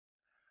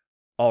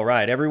All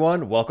right,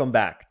 everyone, welcome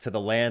back to the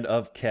Land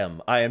of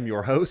Chem. I am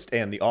your host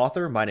and the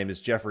author. My name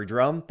is Jeffrey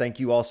Drum. Thank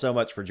you all so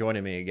much for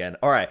joining me again.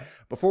 All right,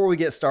 before we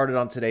get started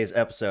on today's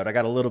episode, I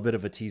got a little bit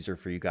of a teaser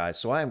for you guys.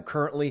 So I am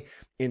currently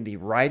in the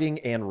writing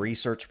and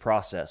research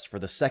process for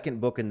the second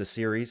book in the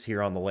series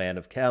here on the Land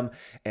of Chem,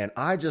 and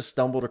I just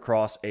stumbled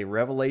across a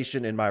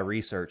revelation in my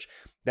research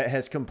that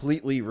has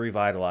completely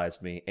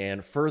revitalized me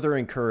and further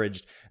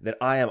encouraged that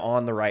I am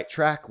on the right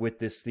track with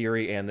this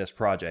theory and this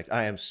project.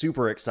 I am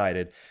super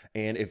excited,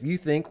 and if you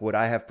think what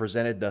I have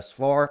presented thus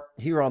far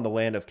here on the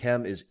Land of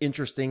Chem is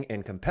interesting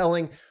and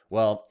compelling,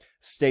 well,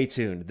 stay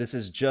tuned. This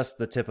is just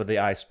the tip of the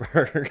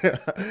iceberg.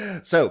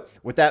 So,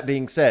 with that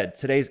being said,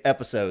 today's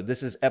episode,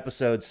 this is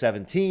episode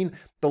 17,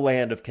 the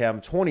Land of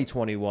Chem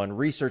 2021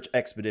 Research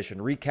Expedition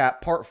Recap,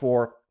 Part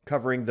 4,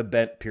 covering the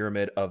Bent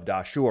Pyramid of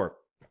Dashur.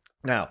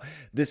 Now,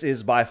 this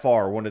is by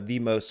far one of the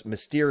most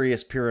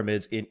mysterious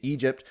pyramids in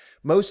Egypt,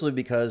 mostly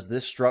because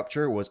this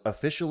structure was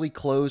officially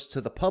closed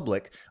to the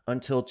public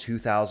until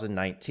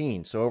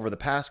 2019. So over the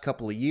past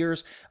couple of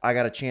years, I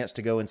got a chance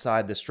to go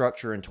inside the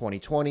structure in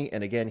 2020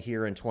 and again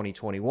here in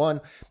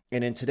 2021.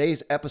 And in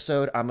today's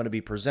episode, I'm going to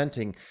be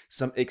presenting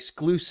some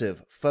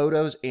exclusive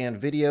photos and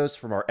videos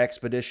from our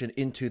expedition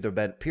into the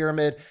Bent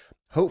Pyramid.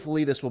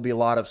 Hopefully this will be a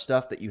lot of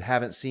stuff that you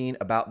haven't seen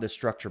about this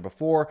structure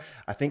before.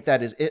 I think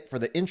that is it for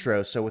the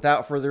intro, so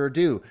without further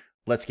ado,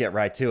 let's get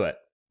right to it.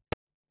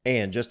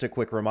 And just a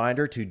quick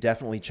reminder to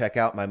definitely check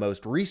out my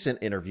most recent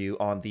interview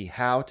on the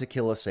How to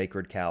Kill a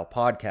Sacred Cow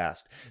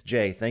podcast.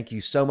 Jay, thank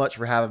you so much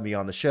for having me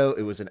on the show.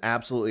 It was an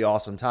absolutely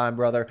awesome time,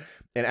 brother.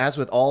 And as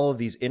with all of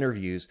these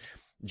interviews,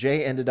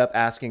 Jay ended up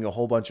asking a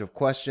whole bunch of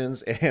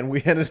questions, and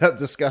we ended up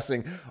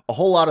discussing a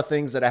whole lot of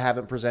things that I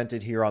haven't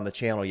presented here on the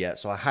channel yet.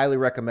 So I highly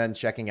recommend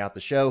checking out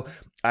the show.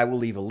 I will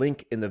leave a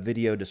link in the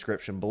video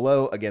description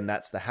below. Again,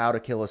 that's the How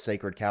to Kill a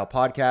Sacred Cow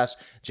podcast.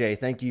 Jay,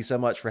 thank you so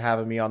much for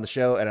having me on the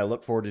show, and I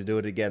look forward to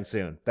doing it again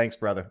soon. Thanks,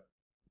 brother.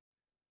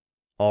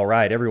 All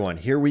right, everyone,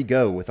 here we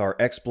go with our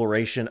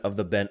exploration of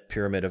the Bent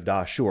Pyramid of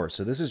Dashur.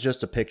 So this is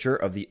just a picture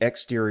of the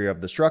exterior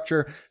of the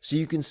structure, so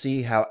you can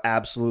see how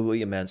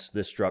absolutely immense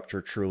this structure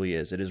truly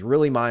is. It is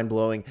really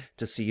mind-blowing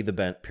to see the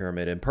Bent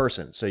Pyramid in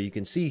person. So you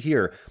can see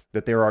here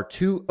that there are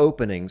two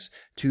openings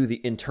to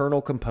the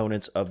internal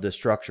components of the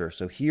structure.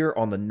 So here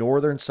on the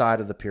northern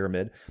side of the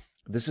pyramid,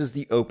 this is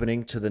the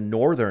opening to the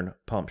northern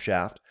pump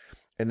shaft,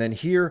 and then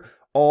here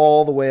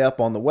all the way up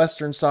on the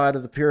western side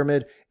of the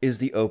pyramid is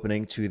the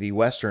opening to the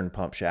western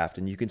pump shaft.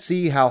 And you can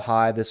see how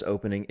high this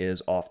opening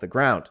is off the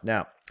ground.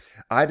 Now,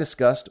 I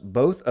discussed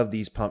both of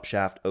these pump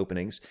shaft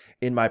openings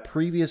in my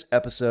previous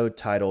episode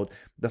titled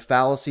The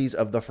Fallacies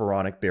of the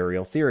Pharaonic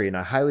Burial Theory. And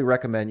I highly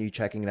recommend you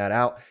checking that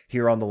out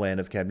here on the Land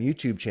of Chem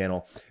YouTube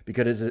channel,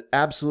 because it is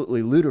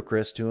absolutely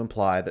ludicrous to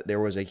imply that there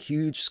was a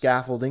huge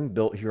scaffolding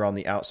built here on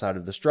the outside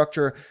of the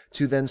structure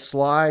to then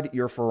slide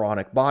your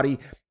pharaonic body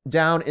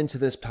down into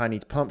this tiny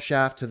pump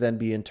shaft to then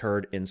be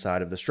interred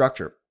inside of the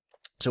structure.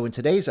 So in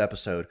today's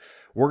episode,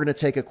 we're going to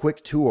take a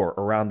quick tour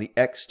around the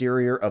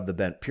exterior of the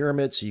Bent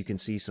Pyramid so you can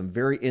see some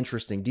very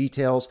interesting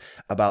details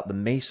about the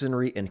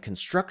masonry and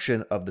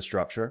construction of the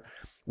structure.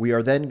 We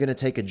are then going to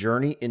take a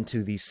journey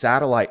into the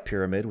satellite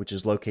pyramid, which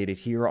is located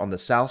here on the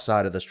south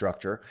side of the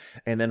structure.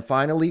 And then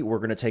finally, we're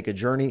going to take a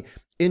journey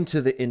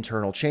into the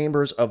internal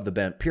chambers of the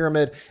Bent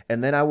Pyramid.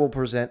 And then I will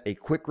present a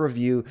quick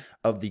review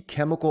of the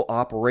chemical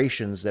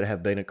operations that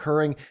have been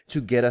occurring to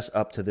get us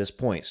up to this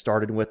point,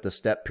 starting with the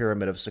Step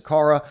Pyramid of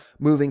Saqqara,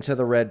 moving to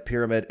the Red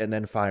Pyramid, and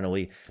then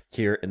finally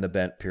here in the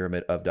Bent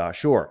Pyramid of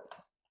Dashur.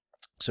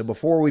 So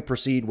before we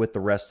proceed with the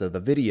rest of the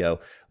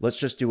video, let's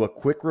just do a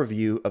quick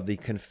review of the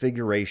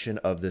configuration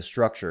of this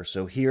structure.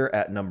 So here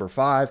at number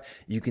 5,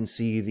 you can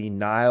see the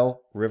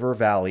Nile River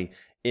Valley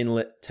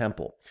Inlet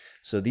Temple.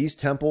 So these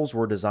temples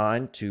were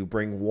designed to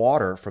bring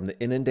water from the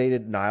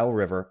inundated Nile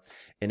River,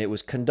 and it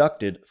was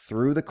conducted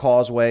through the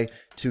causeway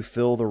to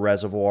fill the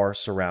reservoir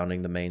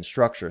surrounding the main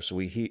structure. So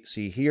we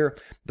see here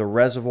the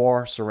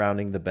reservoir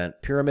surrounding the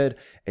Bent Pyramid,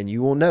 and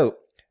you will note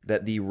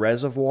that the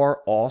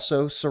reservoir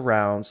also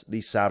surrounds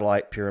the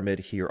satellite pyramid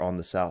here on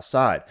the south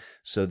side.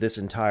 So this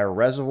entire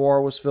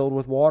reservoir was filled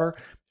with water,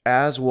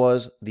 as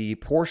was the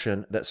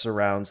portion that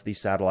surrounds the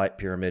satellite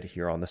pyramid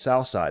here on the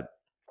south side.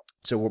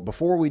 So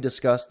before we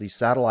discuss the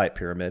satellite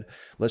pyramid,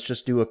 let's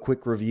just do a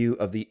quick review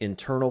of the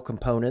internal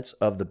components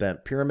of the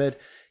Bent Pyramid.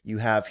 You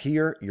have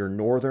here your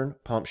northern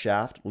pump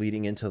shaft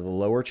leading into the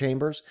lower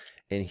chambers,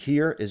 and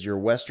here is your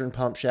western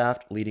pump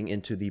shaft leading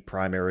into the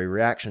primary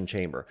reaction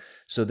chamber.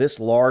 So this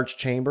large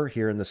chamber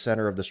here in the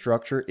center of the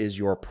structure is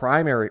your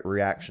primary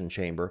reaction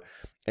chamber,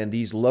 and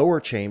these lower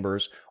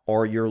chambers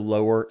are your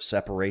lower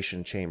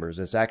separation chambers.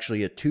 It's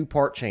actually a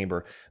two-part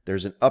chamber.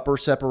 There's an upper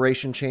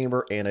separation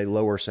chamber and a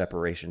lower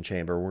separation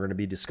chamber. We're going to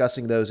be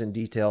discussing those in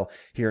detail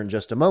here in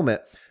just a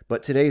moment.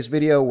 But today's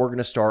video, we're going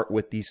to start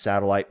with the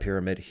satellite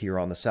pyramid here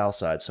on the south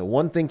side. So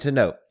one thing to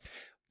note,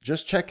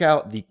 just check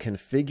out the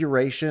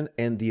configuration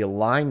and the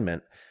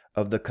alignment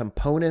of the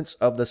components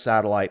of the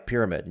satellite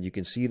pyramid. You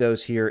can see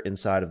those here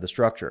inside of the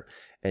structure.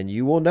 And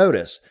you will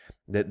notice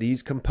that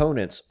these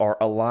components are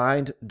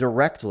aligned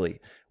directly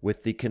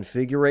with the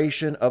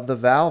configuration of the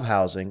valve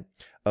housing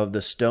of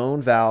the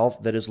stone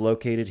valve that is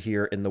located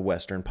here in the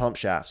western pump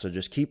shaft. So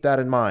just keep that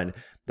in mind,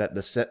 that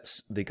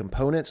the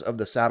components of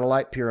the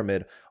satellite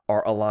pyramid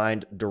are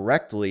aligned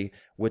directly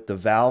with the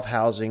valve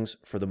housings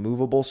for the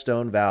movable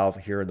stone valve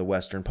here in the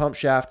western pump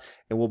shaft,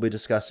 and we'll be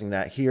discussing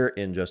that here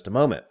in just a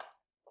moment.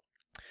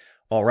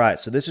 All right,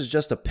 so this is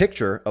just a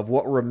picture of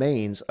what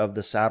remains of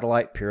the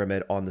satellite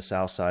pyramid on the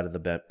south side of the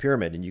bent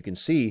pyramid, and you can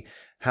see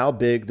how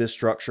big this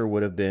structure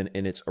would have been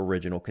in its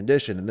original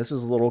condition. And this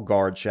is a little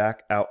guard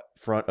shack out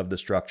front of the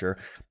structure,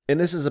 and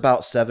this is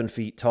about 7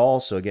 feet tall,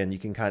 so again, you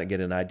can kind of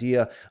get an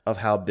idea of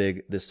how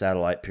big this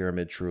satellite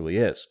pyramid truly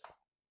is.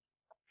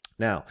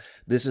 Now,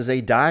 this is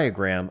a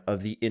diagram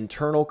of the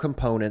internal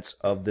components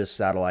of this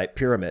satellite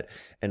pyramid.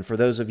 And for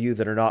those of you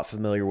that are not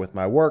familiar with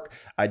my work,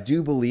 I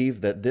do believe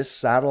that this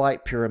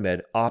satellite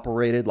pyramid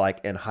operated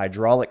like an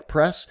hydraulic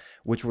press,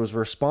 which was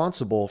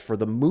responsible for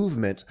the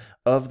movement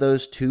of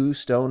those two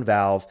stone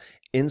valves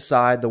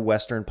inside the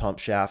western pump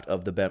shaft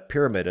of the bent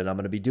pyramid. And I'm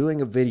going to be doing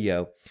a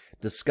video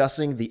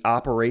discussing the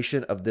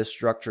operation of this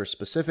structure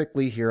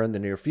specifically here in the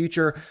near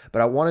future,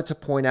 but I wanted to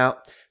point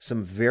out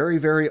some very,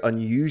 very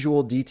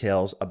unusual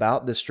details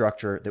about this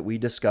structure that we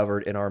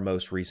discovered in our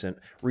most recent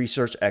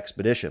research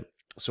expedition.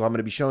 So I'm going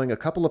to be showing a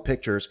couple of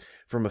pictures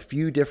from a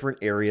few different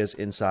areas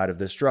inside of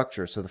this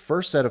structure. So the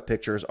first set of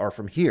pictures are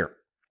from here,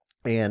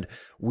 and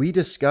we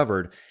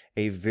discovered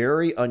a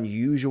very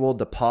unusual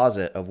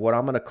deposit of what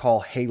I'm going to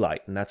call halite,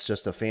 and that's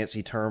just a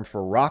fancy term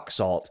for rock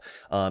salt.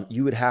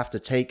 You would have to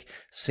take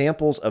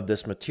samples of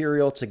this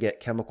material to get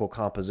chemical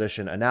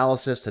composition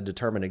analysis to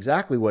determine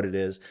exactly what it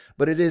is,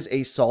 but it is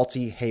a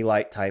salty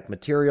halite type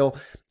material,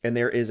 and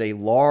there is a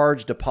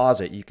large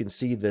deposit. You can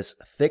see this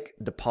thick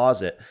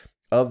deposit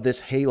of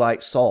this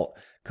halite salt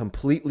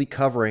completely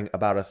covering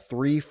about a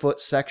 3-foot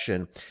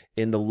section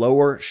in the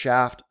lower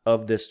shaft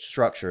of this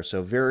structure.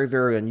 So very,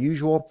 very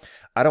unusual.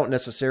 I don't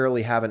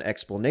necessarily have an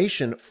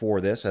explanation for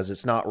this, as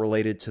it's not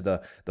related to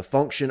the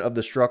function of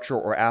the structure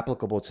or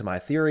applicable to my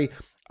theory.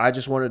 I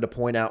just wanted to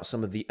point out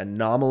some of the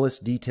anomalous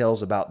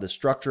details about this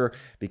structure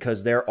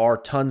because there are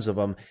tons of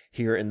them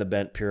here in the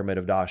bent pyramid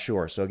of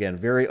Dashur. So again,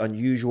 very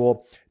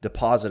unusual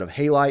deposit of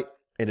halite,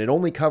 and it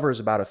only covers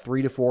about a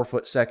 3 to 4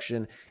 foot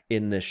section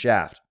in this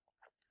shaft.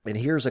 And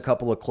here's a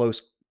couple of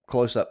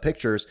close-up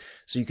pictures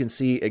so you can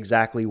see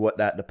exactly what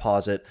that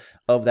deposit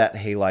of that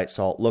halite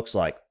salt looks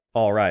like.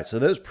 All right, so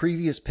those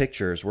previous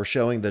pictures were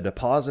showing the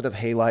deposit of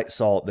halite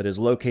salt that is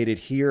located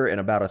here in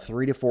about a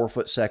 3 to 4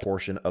 foot section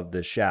portion of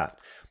this shaft.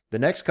 The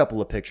next couple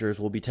of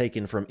pictures will be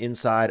taken from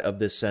inside of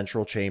this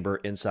central chamber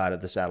inside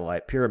of the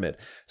satellite pyramid.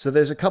 So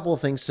there's a couple of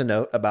things to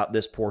note about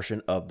this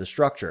portion of the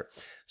structure.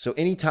 So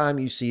anytime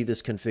you see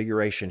this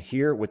configuration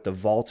here with the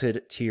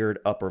vaulted tiered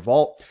upper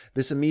vault,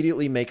 this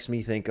immediately makes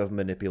me think of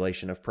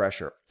manipulation of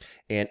pressure.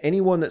 And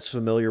anyone that's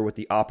familiar with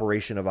the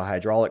operation of a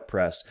hydraulic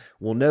press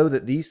will know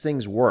that these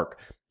things work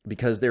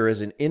because there is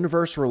an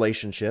inverse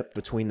relationship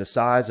between the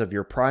size of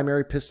your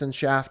primary piston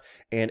shaft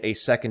and a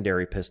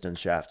secondary piston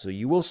shaft. So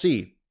you will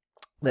see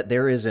that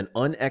there is an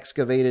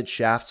unexcavated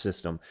shaft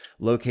system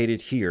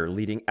located here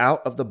leading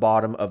out of the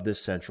bottom of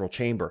this central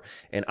chamber.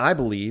 And I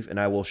believe, and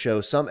I will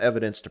show some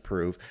evidence to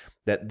prove,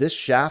 that this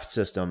shaft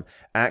system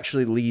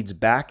actually leads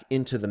back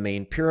into the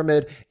main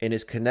pyramid and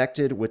is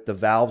connected with the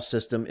valve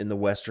system in the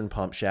western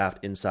pump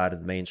shaft inside of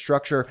the main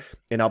structure.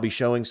 And I'll be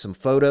showing some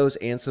photos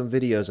and some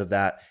videos of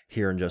that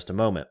here in just a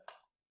moment.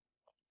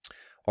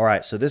 All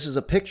right, so this is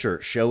a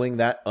picture showing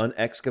that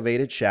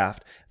unexcavated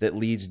shaft that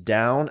leads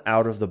down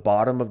out of the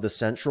bottom of the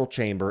central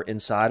chamber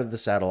inside of the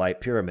satellite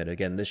pyramid.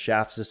 Again, this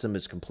shaft system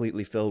is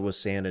completely filled with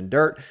sand and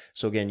dirt.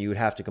 So again, you would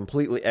have to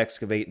completely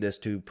excavate this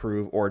to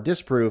prove or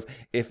disprove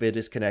if it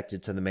is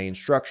connected to the main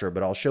structure.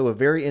 But I'll show a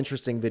very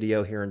interesting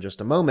video here in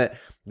just a moment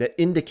that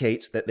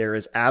indicates that there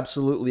is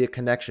absolutely a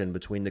connection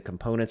between the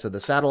components of the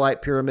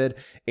satellite pyramid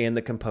and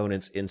the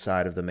components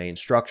inside of the main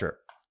structure.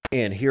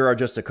 And here are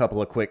just a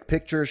couple of quick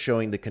pictures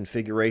showing the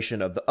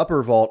configuration of the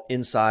upper vault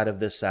inside of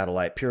this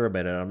satellite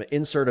pyramid. And I'm going to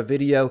insert a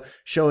video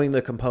showing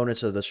the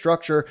components of the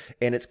structure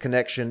and its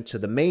connection to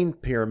the main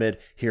pyramid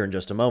here in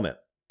just a moment.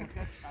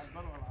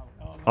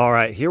 All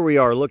right, here we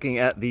are looking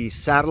at the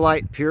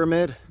satellite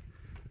pyramid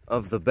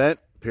of the bent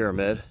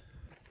pyramid.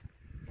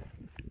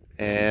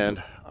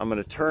 And I'm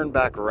going to turn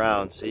back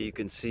around so you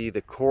can see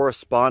the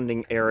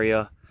corresponding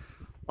area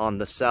on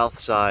the south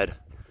side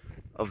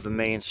of the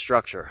main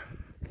structure.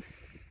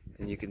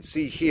 And you can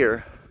see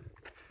here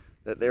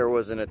that there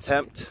was an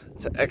attempt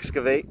to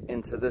excavate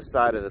into this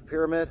side of the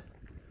pyramid.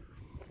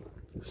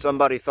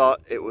 Somebody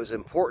thought it was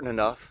important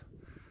enough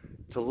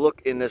to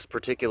look in this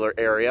particular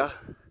area,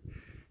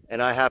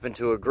 and I happen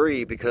to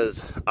agree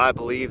because I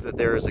believe that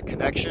there is a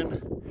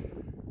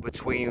connection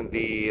between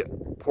the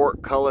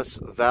portcullis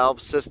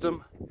valve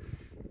system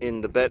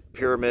in the bent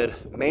pyramid,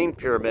 main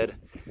pyramid,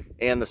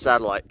 and the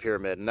satellite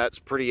pyramid. And that's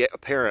pretty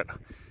apparent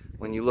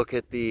when you look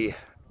at the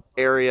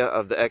area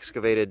of the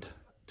excavated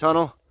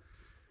tunnel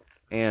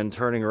and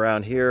turning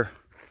around here,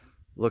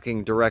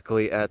 looking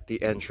directly at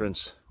the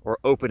entrance or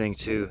opening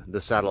to the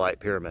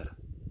satellite pyramid.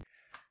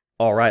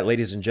 All right,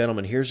 ladies and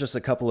gentlemen, here's just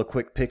a couple of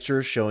quick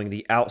pictures showing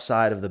the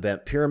outside of the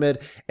bent pyramid,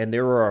 and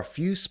there are a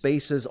few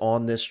spaces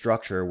on this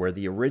structure where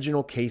the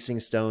original casing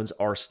stones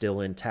are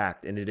still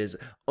intact, and it is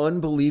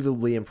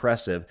unbelievably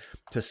impressive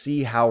to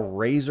see how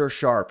razor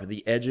sharp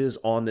the edges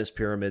on this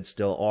pyramid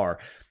still are.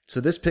 So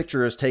this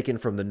picture is taken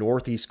from the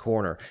northeast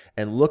corner,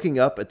 and looking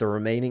up at the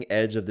remaining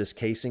edge of this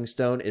casing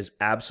stone is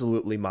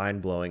absolutely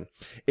mind-blowing.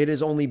 It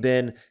has only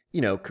been,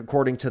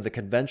 according to the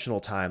conventional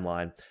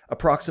timeline,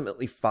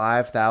 approximately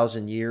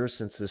 5,000 years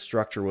since this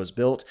structure was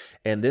built,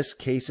 and this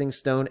casing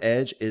stone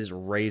edge is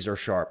razor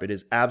sharp. It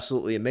is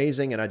absolutely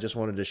amazing, and I just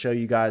wanted to show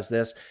you guys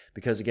this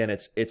because, again,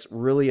 it's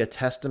really a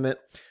testament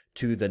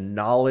to the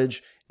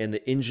knowledge and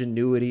the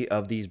ingenuity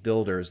of these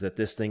builders that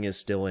this thing is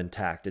still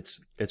intact.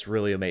 It's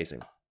really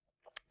amazing.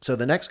 So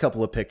the next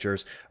couple of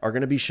pictures are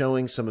going to be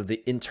showing some of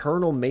the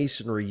internal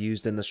masonry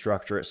used in the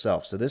structure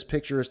itself. So this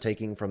picture is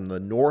taken from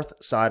the north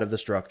side of the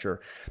structure,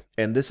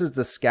 and this is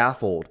the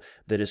scaffold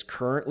that is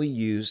currently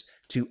used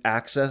to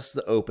access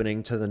the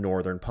opening to the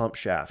northern pump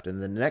shaft.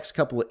 And in the next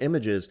couple of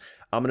images,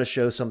 I'm going to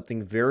show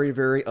something very,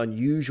 very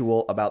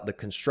unusual about the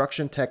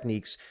construction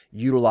techniques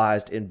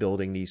utilized in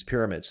building these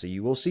pyramids. So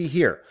you will see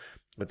here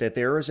that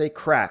there is a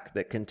crack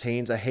that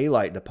contains a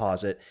halite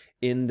deposit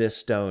in this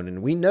stone,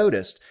 and we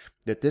noticed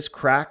that this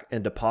crack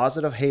and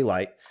deposit of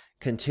halite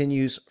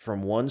continues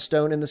from one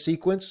stone in the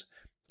sequence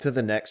to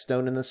the next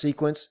stone in the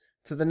sequence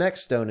to the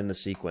next stone in the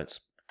sequence.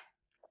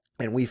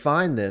 And we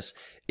find this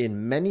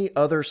in many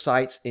other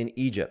sites in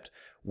Egypt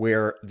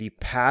where the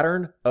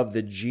pattern of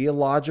the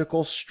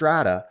geological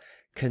strata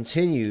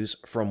continues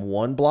from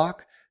one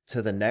block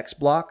to the next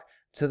block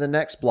to the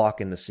next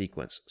block in the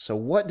sequence. So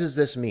what does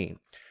this mean?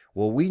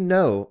 Well, we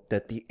know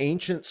that the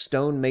ancient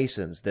stone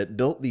masons that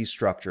built these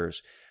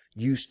structures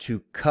used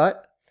to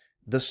cut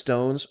the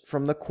stones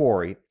from the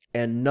quarry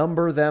and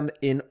number them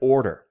in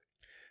order.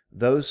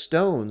 Those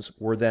stones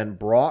were then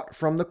brought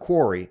from the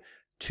quarry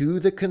to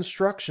the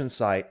construction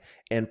site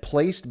and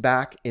placed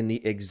back in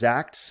the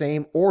exact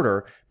same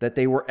order that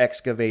they were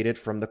excavated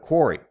from the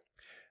quarry.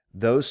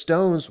 Those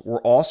stones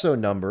were also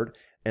numbered,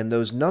 and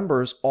those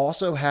numbers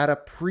also had a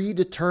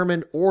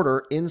predetermined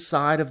order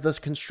inside of the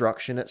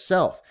construction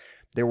itself.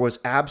 There was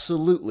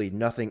absolutely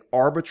nothing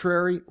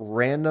arbitrary,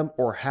 random,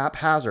 or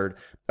haphazard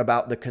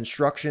about the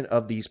construction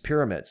of these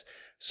pyramids.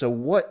 So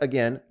what,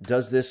 again,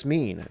 does this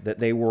mean? That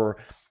they were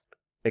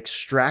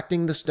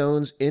extracting the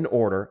stones in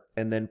order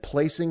and then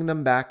placing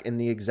them back in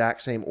the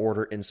exact same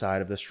order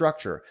inside of the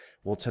structure?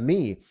 Well, to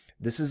me,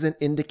 this is an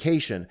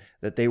indication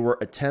that they were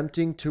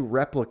attempting to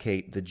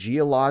replicate the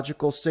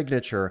geological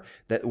signature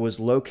that was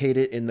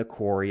located in the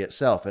quarry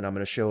itself. And I'm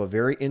going to show a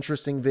very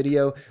interesting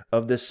video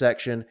of this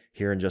section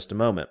here in just a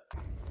moment.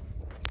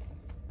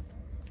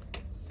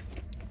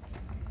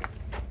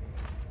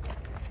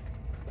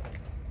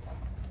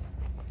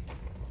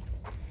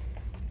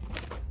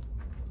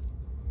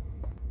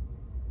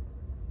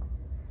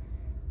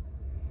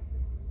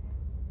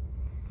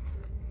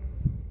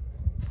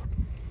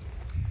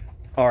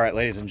 All right,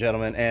 ladies and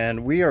gentlemen,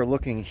 and we are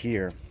looking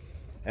here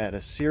at a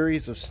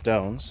series of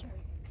stones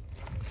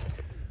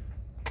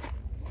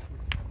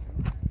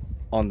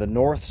on the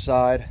north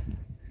side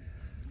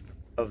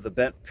of the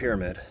bent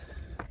pyramid,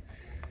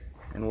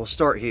 and we'll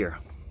start here.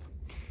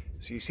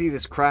 So you see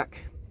this crack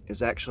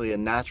is actually a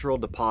natural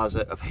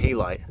deposit of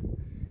halite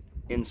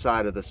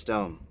inside of the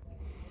stone,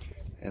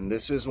 and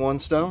this is one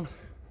stone.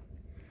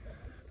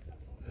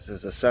 This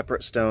is a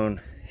separate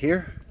stone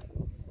here.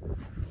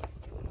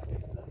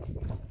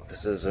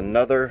 This is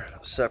another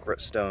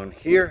separate stone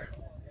here.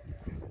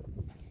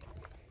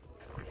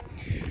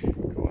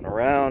 Going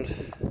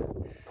around,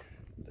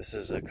 this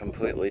is a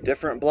completely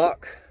different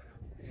block.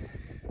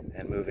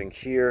 And moving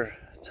here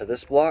to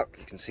this block,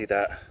 you can see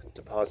that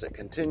deposit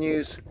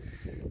continues.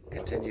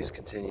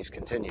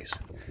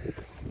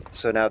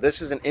 So now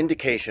this is an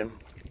indication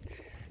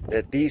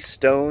that these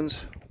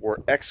stones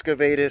were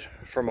excavated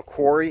from a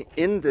quarry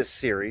in this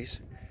series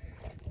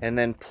and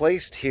then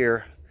placed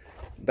here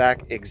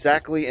back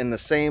exactly in the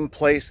same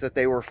place that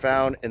they were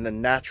found in the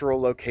natural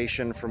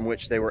location from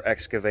which they were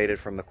excavated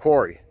from the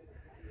quarry.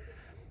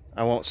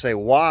 I won't say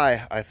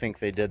why I think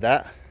they did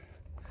that,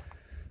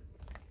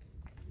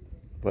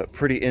 but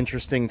pretty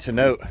interesting to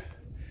note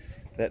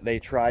that they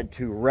tried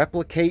to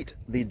replicate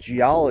the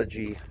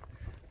geology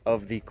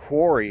of the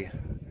quarry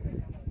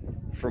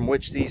from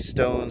which these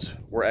stones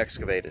were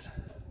excavated.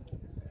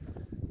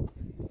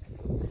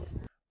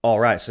 All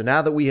right, so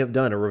now that we have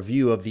done a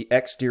review of the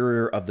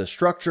exterior of the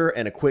structure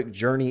and a quick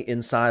journey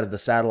inside of the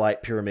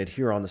satellite pyramid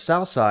here on the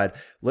south side,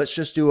 let's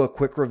just do a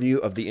quick review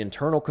of the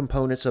internal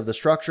components of the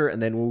structure,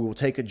 and then we will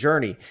take a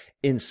journey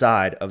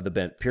inside of the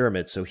bent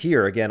pyramid. So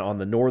here, again, on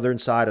the northern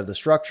side of the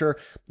structure,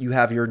 you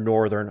have your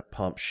northern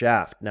pump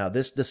shaft. Now,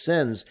 this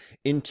descends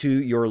into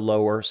your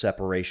lower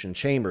separation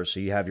chamber. So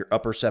you have your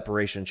upper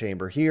separation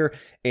chamber here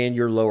and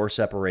your lower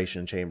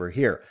separation chamber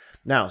here.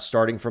 Now,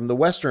 starting from the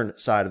western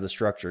side of the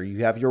structure,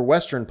 you have your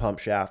western pump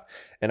shaft,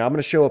 and I'm going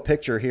to show a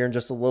picture here in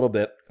just a little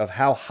bit of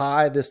how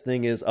high this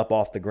thing is up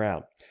off the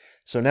ground.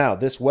 So now,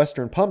 this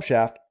western pump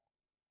shaft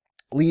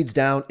leads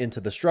down into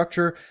the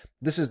structure.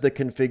 This is the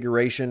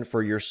configuration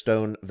for your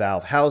stone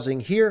valve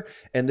housing here,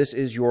 and this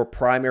is your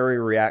primary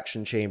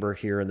reaction chamber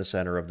here in the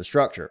center of the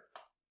structure.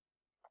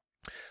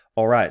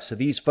 All right, so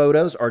these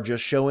photos are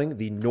just showing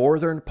the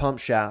northern pump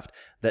shaft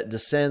that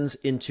descends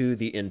into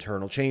the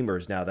internal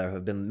chambers. Now, there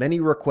have been many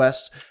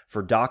requests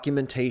for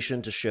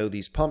documentation to show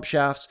these pump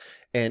shafts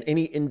and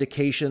any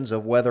indications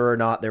of whether or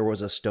not there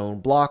was a stone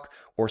block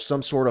or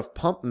some sort of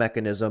pump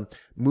mechanism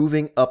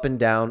moving up and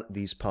down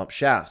these pump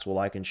shafts. Well,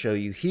 I can show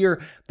you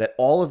here that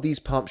all of these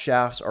pump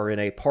shafts are in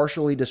a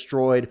partially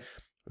destroyed,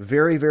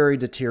 very, very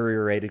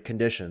deteriorated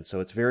condition. So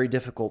it's very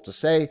difficult to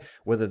say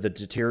whether the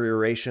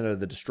deterioration or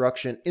the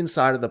destruction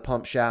inside of the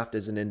pump shaft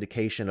is an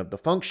indication of the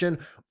function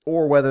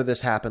or whether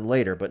this happened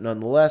later. But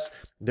nonetheless,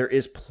 there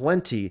is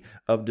plenty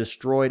of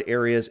destroyed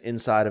areas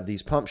inside of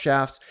these pump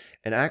shafts.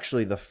 And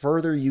actually, the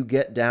further you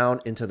get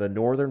down into the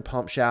northern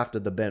pump shaft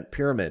of the bent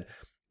pyramid,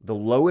 the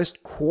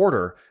lowest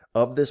quarter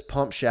of this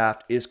pump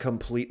shaft is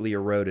completely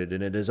eroded,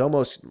 and it is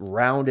almost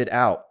rounded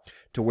out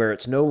to where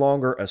it's no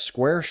longer a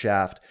square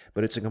shaft,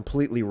 but it's a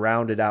completely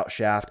rounded out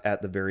shaft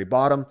at the very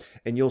bottom.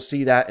 And you'll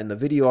see that in the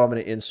video I'm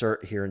going to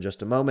insert here in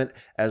just a moment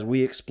as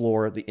we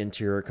explore the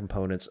interior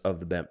components of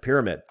the bent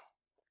pyramid.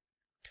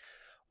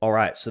 All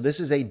right, so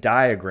this is a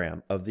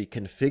diagram of the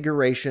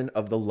configuration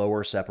of the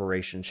lower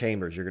separation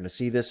chambers. You're going to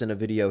see this in a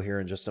video here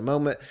in just a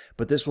moment,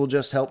 but this will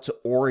just help to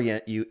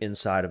orient you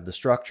inside of the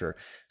structure.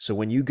 So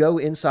when you go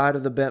inside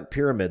of the bent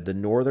pyramid, the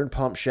northern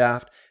pump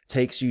shaft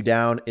takes you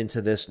down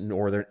into this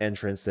northern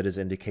entrance that is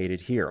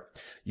indicated here.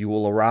 You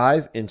will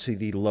arrive into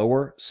the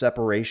lower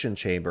separation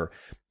chamber,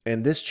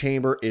 and this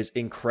chamber is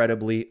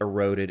incredibly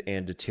eroded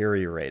and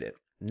deteriorated.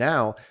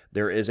 Now,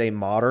 there is a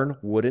modern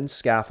wooden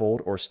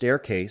scaffold or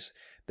staircase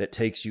that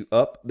takes you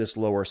up this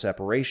lower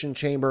separation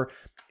chamber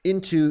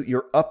into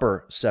your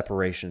upper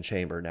separation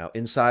chamber. Now,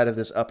 inside of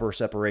this upper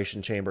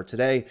separation chamber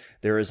today,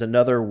 there is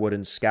another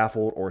wooden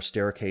scaffold or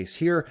staircase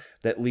here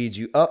that leads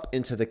you up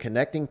into the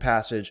connecting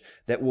passage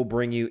that will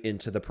bring you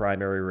into the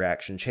primary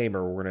reaction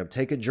chamber. We're going to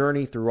take a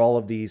journey through all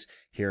of these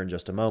here in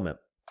just a moment.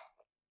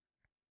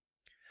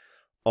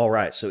 All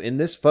right, so in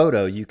this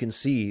photo, you can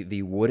see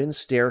the wooden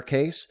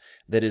staircase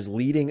that is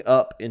leading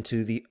up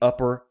into the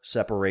upper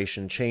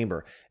separation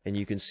chamber. And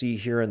you can see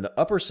here in the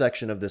upper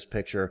section of this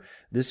picture,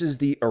 this is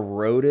the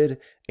eroded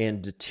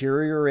and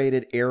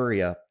deteriorated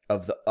area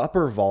of the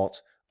upper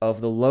vault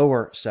of the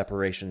lower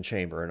separation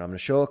chamber. And I'm going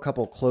to show a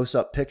couple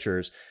close-up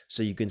pictures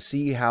so you can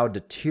see how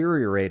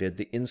deteriorated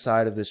the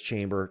inside of this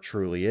chamber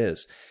truly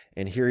is.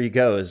 And here you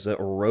go, is the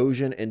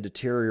erosion and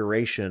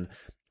deterioration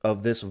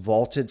of this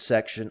vaulted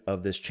section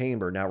of this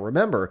chamber. Now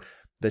remember,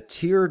 the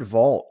tiered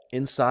vault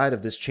inside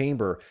of this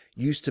chamber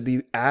used to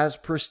be as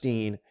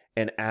pristine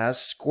and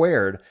as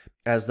squared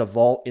as the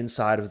vault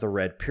inside of the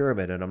red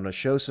pyramid. And I'm going to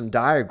show some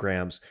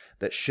diagrams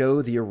that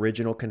show the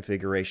original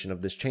configuration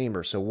of this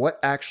chamber. So what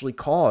actually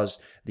caused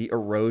the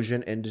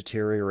erosion and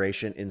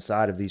deterioration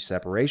inside of these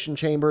separation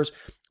chambers?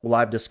 Well,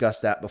 I've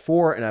discussed that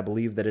before, and I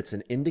believe that it's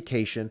an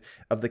indication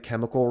of the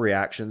chemical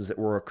reactions that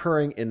were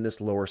occurring in this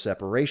lower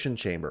separation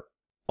chamber.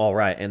 All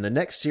right, and the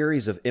next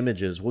series of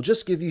images will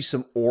just give you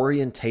some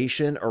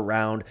orientation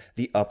around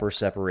the upper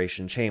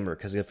separation chamber,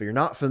 because if you're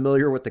not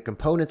familiar with the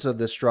components of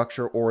this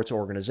structure or its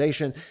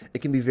organization, it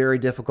can be very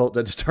difficult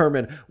to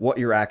determine what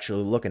you're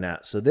actually looking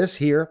at. So this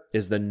here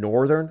is the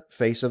northern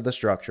face of the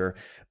structure,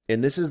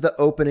 and this is the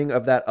opening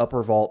of that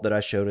upper vault that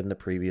I showed in the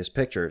previous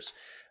pictures.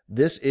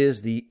 This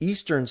is the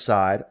eastern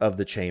side of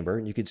the chamber,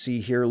 and you can see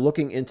here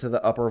looking into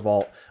the upper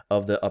vault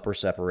of the upper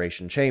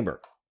separation chamber.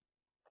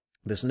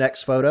 This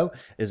next photo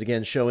is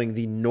again showing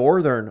the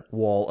northern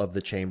wall of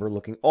the chamber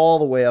looking all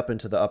the way up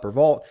into the upper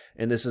vault,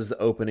 and this is the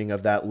opening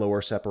of that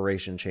lower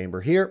separation chamber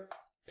here.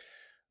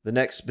 The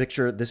next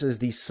picture, this is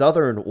the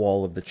southern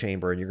wall of the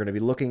chamber, and you're going to be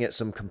looking at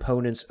some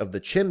components of the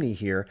chimney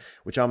here,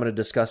 which I'm going to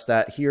discuss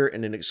that here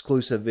in an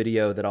exclusive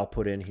video that I'll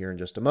put in here in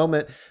just a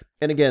moment.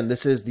 And again,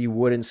 this is the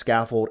wooden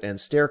scaffold and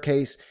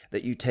staircase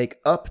that you take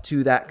up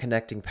to that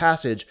connecting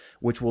passage,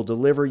 which will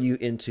deliver you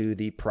into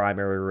the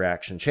primary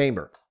reaction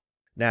chamber.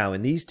 Now,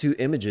 in these two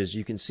images,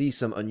 you can see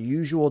some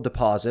unusual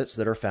deposits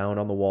that are found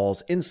on the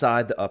walls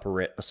inside the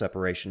upper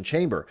separation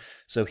chamber.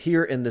 So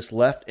here in this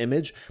left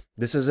image,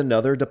 this is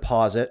another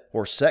deposit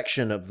or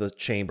section of the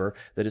chamber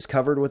that is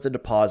covered with a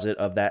deposit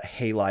of that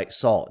halite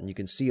salt. And you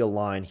can see a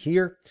line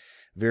here,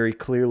 very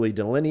clearly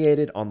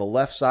delineated. On the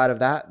left side of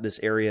that, this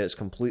area is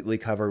completely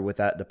covered with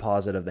that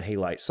deposit of the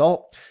halite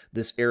salt.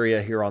 This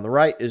area here on the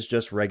right is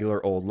just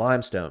regular old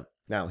limestone.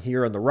 Now,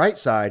 here on the right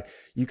side,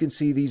 you can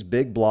see these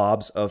big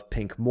blobs of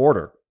pink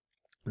mortar.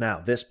 Now,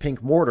 this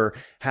pink mortar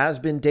has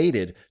been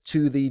dated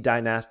to the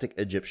dynastic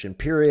Egyptian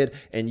period,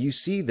 and you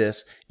see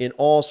this in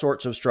all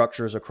sorts of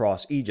structures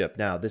across Egypt.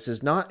 Now, this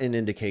is not an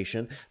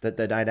indication that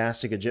the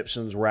dynastic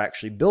Egyptians were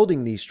actually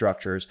building these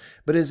structures,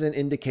 but is an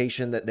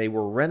indication that they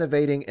were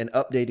renovating and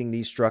updating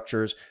these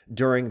structures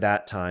during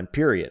that time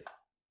period.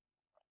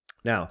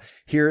 Now,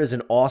 here is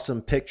an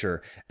awesome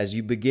picture as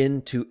you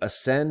begin to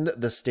ascend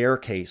the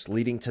staircase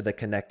leading to the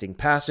connecting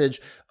passage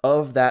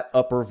of that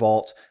upper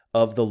vault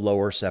of the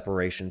lower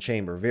separation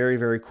chamber. Very,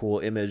 very cool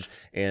image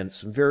and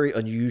some very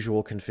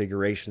unusual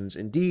configurations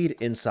indeed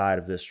inside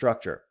of this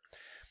structure.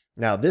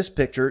 Now, this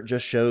picture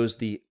just shows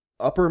the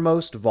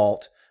uppermost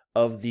vault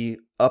of the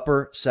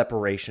upper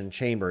separation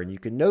chamber. And you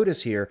can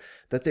notice here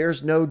that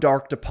there's no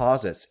dark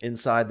deposits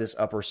inside this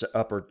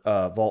upper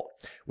vault,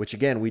 which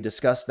again, we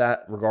discussed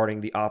that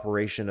regarding the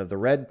operation of the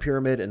red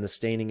pyramid and the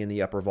staining in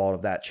the upper vault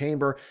of that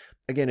chamber.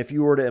 Again, if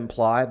you were to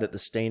imply that the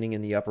staining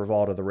in the upper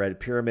vault of the red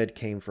pyramid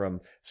came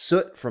from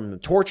soot from the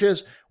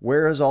torches,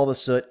 where is all the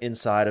soot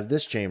inside of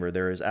this chamber?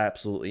 There is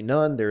absolutely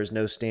none. There is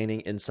no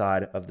staining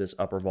inside of this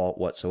upper vault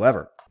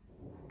whatsoever.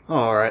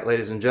 All right,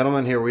 ladies and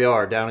gentlemen, here we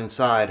are down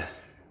inside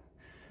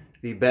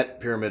the bent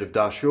pyramid of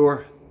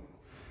Dashur,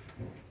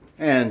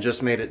 and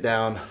just made it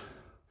down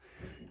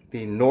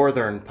the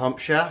northern pump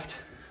shaft.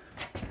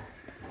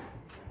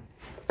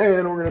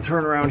 And we're going to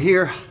turn around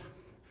here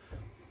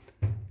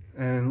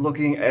and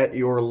looking at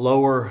your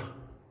lower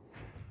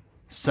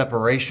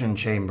separation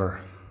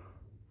chamber.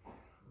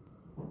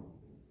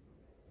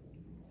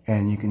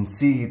 And you can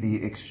see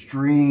the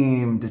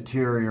extreme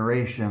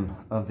deterioration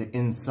of the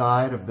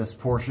inside of this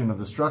portion of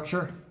the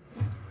structure.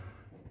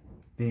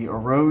 The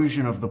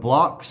erosion of the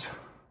blocks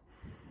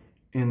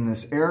in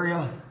this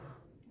area.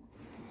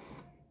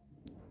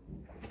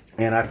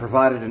 And I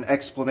provided an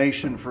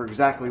explanation for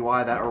exactly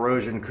why that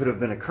erosion could have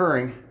been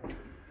occurring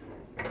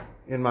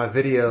in my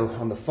video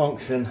on the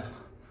function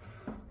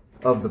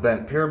of the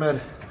bent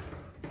pyramid.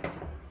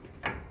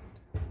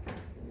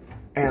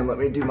 And let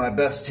me do my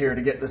best here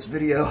to get this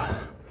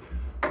video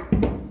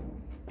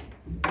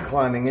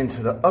climbing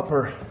into the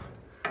upper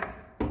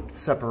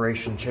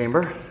separation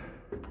chamber.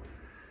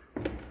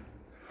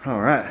 All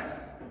right.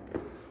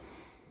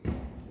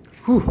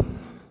 Whew.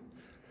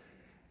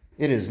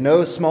 It is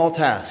no small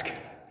task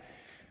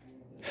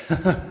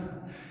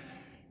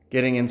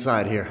getting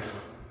inside here.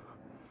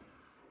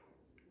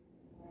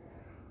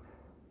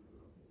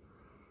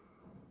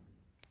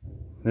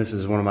 This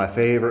is one of my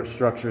favorite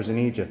structures in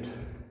Egypt.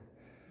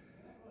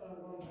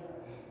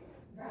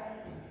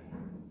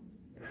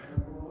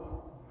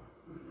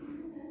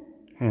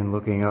 And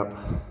looking up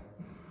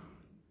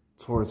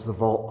towards the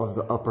vault of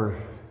the upper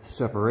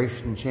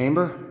separation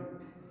chamber.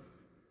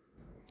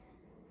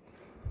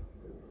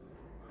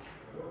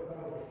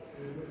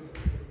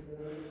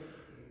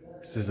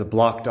 This is a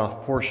blocked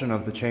off portion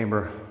of the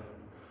chamber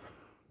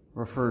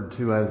referred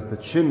to as the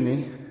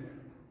chimney.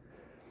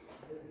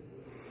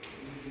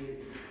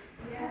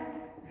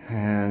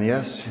 And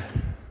yes,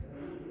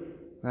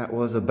 that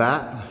was a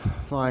bat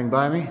flying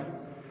by me.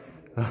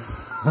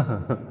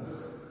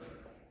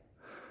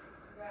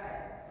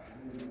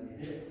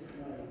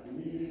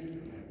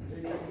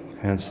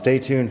 And stay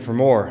tuned for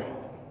more.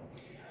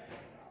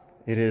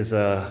 It is,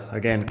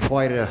 again,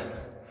 quite a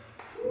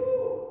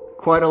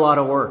lot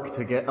of work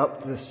to get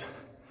up this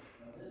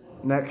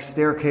next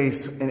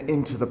staircase and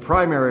into the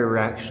primary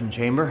reaction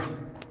chamber.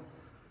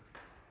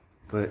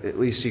 But at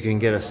least you can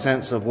get a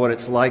sense of what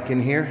it's like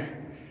in here.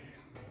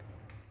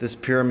 This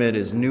pyramid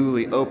is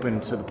newly open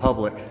to the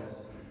public.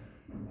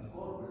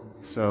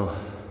 So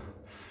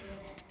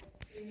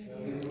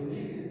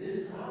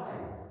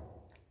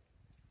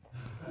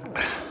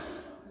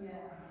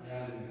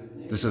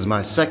this is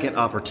my second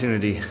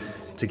opportunity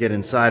to get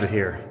inside of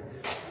here.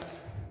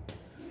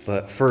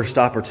 But first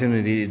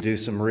opportunity to do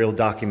some real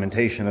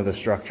documentation of the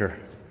structure.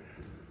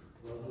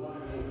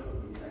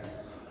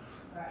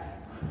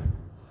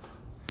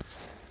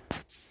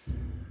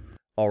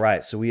 All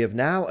right, so we have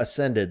now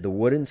ascended the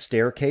wooden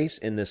staircase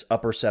in this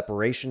upper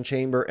separation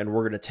chamber, and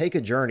we're going to take a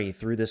journey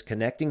through this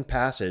connecting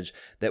passage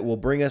that will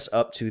bring us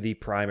up to the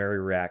primary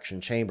reaction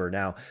chamber.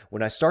 Now,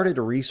 when I started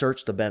to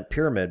research the bent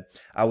pyramid,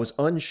 I was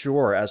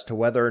unsure as to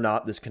whether or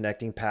not this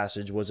connecting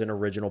passage was an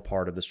original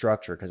part of the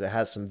structure, because it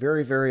has some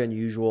very, very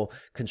unusual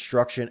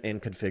construction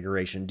and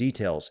configuration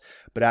details.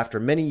 But after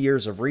many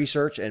years of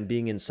research and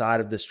being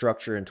inside of this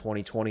structure in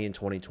 2020 and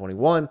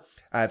 2021,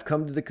 I have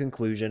come to the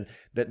conclusion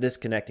that this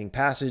connecting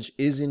passage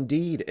is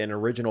indeed an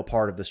original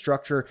part of the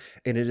structure,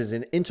 and it is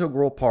an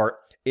integral part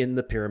in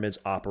the pyramid's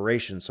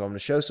operation. So I'm going to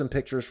show some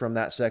pictures from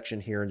that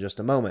section here in just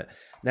a moment.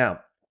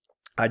 Now,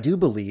 I do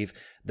believe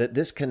that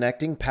this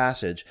connecting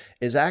passage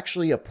is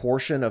actually a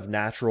portion of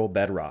natural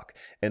bedrock,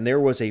 and there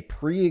was a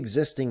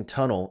pre-existing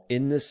tunnel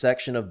in this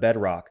section of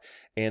bedrock,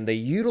 and they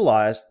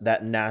utilized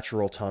that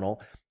natural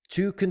tunnel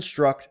to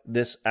construct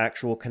this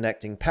actual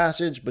connecting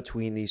passage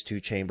between these two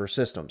chamber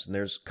systems. And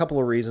there's a couple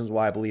of reasons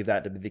why I believe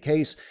that to be the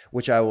case,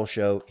 which I will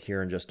show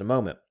here in just a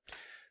moment.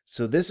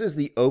 So this is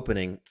the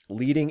opening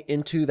leading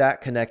into that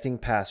connecting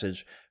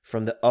passage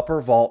from the upper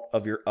vault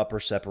of your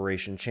upper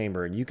separation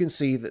chamber. And you can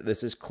see that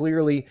this is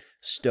clearly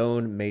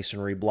stone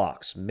masonry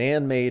blocks,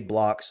 man-made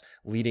blocks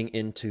leading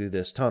into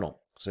this tunnel.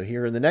 So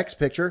here in the next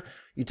picture,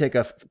 you take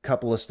a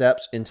couple of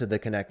steps into the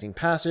connecting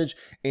passage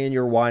and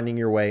you're winding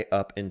your way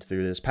up into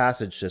this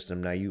passage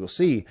system. Now you will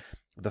see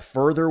the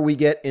further we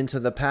get into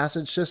the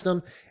passage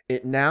system,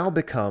 it now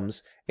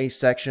becomes a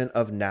section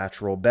of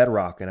natural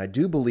bedrock. And I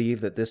do believe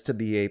that this to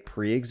be a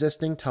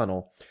pre-existing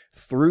tunnel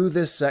through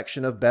this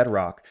section of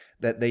bedrock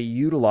that they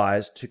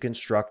utilized to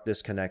construct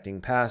this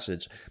connecting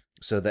passage.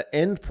 So the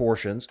end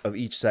portions of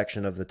each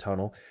section of the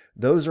tunnel,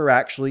 those are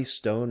actually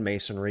stone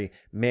masonry,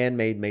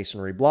 man-made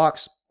masonry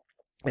blocks.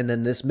 And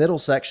then this middle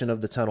section of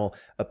the tunnel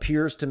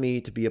appears to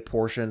me to be a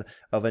portion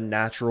of a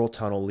natural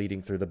tunnel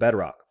leading through the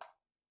bedrock.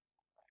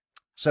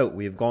 So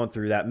we've gone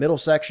through that middle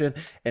section,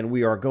 and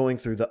we are going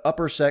through the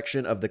upper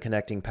section of the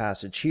connecting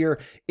passage here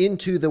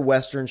into the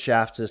western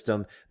shaft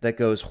system that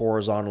goes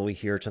horizontally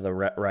here to the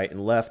right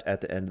and left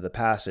at the end of the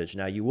passage.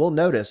 Now you will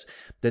notice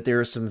that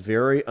there is some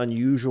very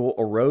unusual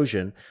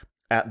erosion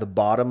at the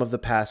bottom of the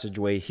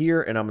passageway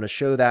here, and I'm going to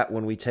show that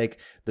when we take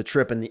the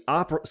trip in the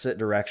opposite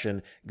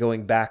direction,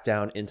 going back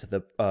down into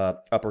the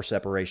upper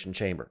separation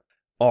chamber.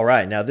 All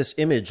right, now this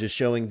image is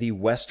showing the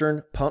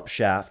western pump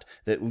shaft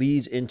that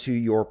leads into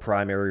your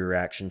primary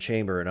reaction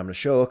chamber, and I'm going to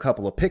show a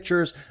couple of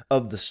pictures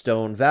of the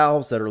stone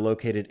valves that are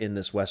located in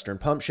this western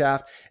pump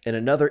shaft, and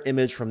another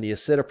image from the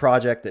ACITA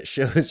project that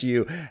shows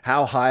you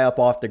how high up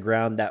off the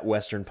ground that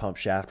western pump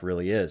shaft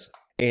really is.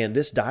 And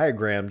this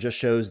diagram just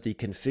shows the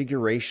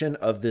configuration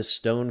of this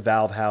stone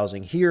valve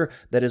housing here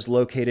that is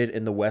located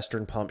in the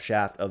western pump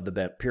shaft of the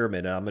bent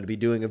pyramid. Now, I'm going to be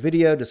doing a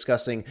video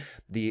discussing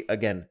the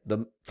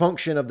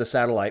function of the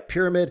satellite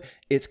pyramid,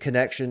 its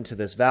connection to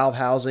this valve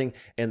housing,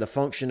 and the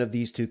function of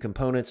these two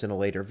components in a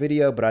later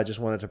video, but I just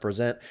wanted to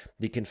present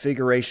the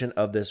configuration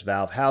of this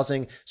valve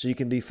housing so you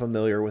can be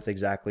familiar with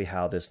exactly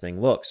how this thing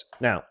looks.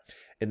 Now,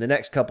 in the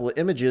next couple of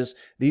images,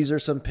 these are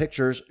some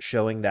pictures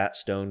showing that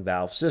stone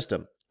valve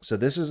system. So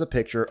this is a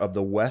picture of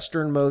the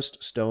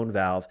westernmost stone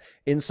valve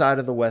inside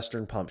of the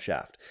western pump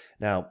shaft.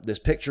 Now, this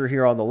picture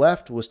here on the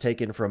left was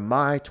taken from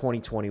my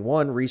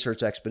 2021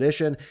 research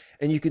expedition,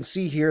 and you can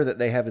see here that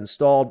they have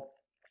installed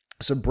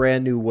some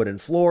brand new wooden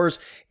floors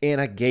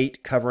and a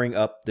gate covering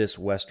up this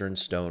western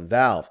stone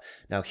valve.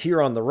 Now,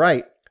 here on the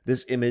right,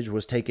 this image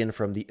was taken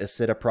from the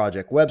ACITA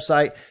project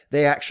website.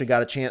 They actually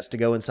got a chance to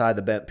go inside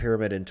the bent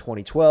pyramid in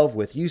 2012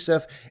 with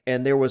Yusuf,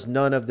 and there was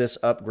none of this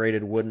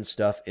upgraded wooden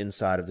stuff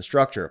inside of the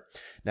structure.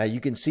 Now you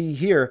can see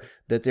here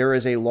that there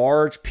is a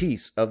large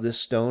piece of this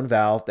stone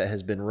valve that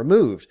has been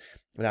removed.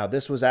 Now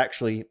this was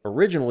actually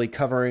originally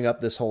covering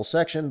up this whole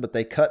section, but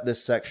they cut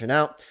this section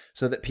out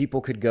so that people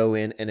could go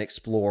in and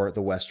explore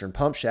the western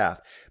pump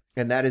shaft.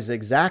 And that is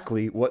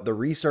exactly what the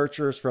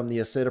researchers from the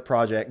ACITA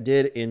project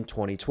did in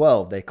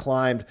 2012. They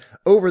climbed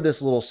over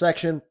this little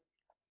section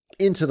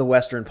into the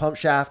western pump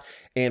shaft,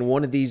 and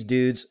one of these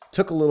dudes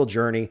took a little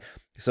journey.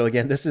 So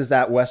again, this is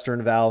that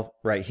western valve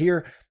right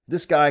here.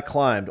 This guy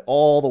climbed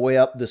all the way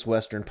up this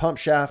western pump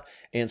shaft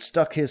and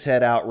stuck his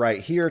head out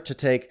right here to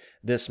take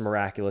this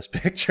miraculous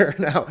picture.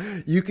 Now,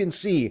 you can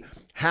see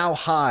how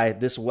high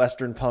this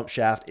western pump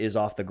shaft is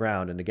off the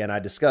ground. And again, I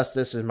discussed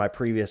this in my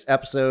previous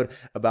episode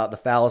about the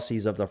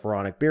fallacies of the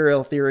pharaonic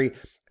burial theory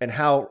and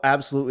how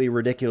absolutely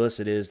ridiculous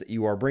it is that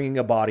you are bringing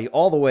a body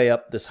all the way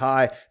up this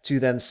high to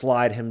then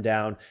slide him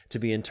down to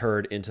be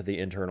interred into the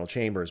internal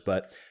chambers.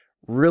 But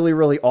really,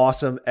 really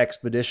awesome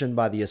expedition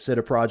by the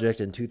ACITA project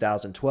in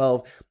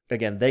 2012.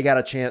 Again, they got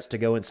a chance to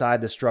go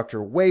inside the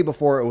structure way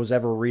before it was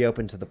ever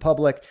reopened to the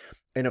public.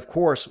 And of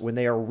course, when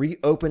they are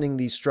reopening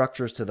these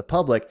structures to the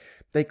public,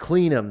 they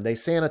clean them, they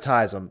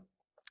sanitize them,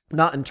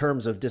 not in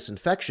terms of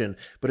disinfection,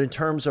 but in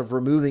terms of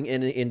removing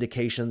any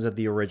indications of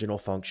the original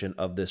function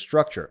of this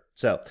structure.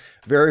 So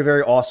very,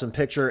 very awesome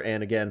picture.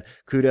 And again,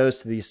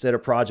 kudos to the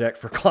ACITA project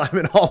for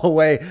climbing all the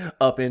way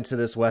up into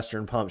this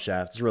western pump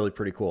shaft. It's really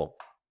pretty cool.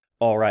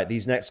 All right,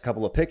 these next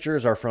couple of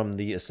pictures are from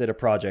the ACITA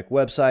project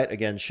website,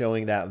 again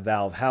showing that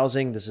valve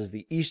housing. This is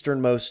the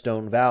easternmost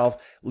stone valve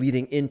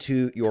leading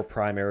into your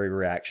primary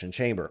reaction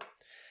chamber.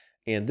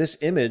 And this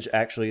image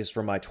actually is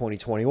from my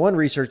 2021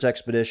 research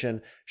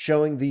expedition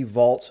showing the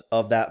vault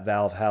of that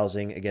valve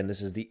housing. Again,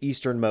 this is the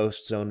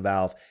easternmost stone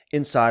valve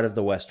inside of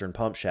the western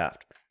pump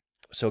shaft.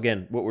 So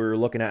again, what we're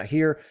looking at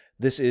here,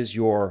 this is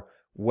your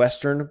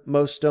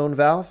westernmost stone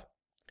valve.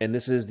 And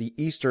this is the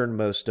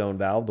easternmost stone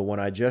valve, the one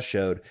I just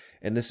showed.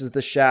 And this is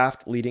the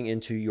shaft leading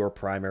into your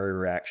primary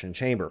reaction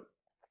chamber.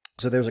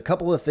 So there's a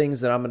couple of things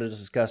that I'm going to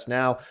discuss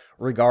now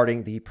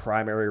regarding the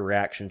primary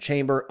reaction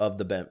chamber of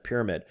the bent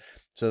pyramid.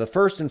 So the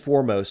first and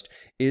foremost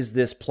is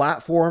this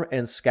platform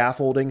and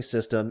scaffolding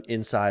system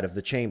inside of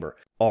the chamber.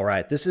 All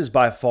right, this is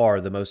by far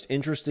the most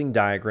interesting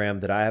diagram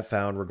that I have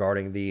found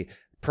regarding the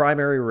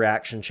primary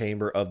reaction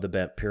chamber of the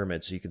bent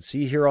pyramid. So you can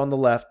see here on the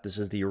left, this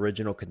is the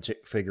original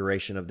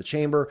configuration of the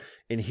chamber,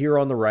 and here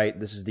on the right,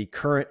 this is the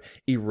current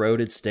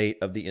eroded state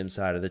of the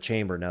inside of the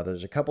chamber. Now,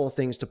 there's a couple of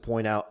things to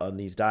point out on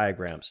these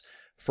diagrams.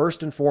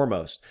 First and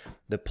foremost,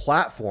 the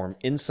platform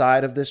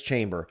inside of this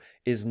chamber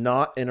is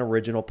not an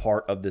original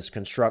part of this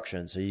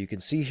construction. So you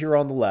can see here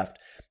on the left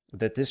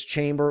that this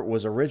chamber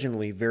was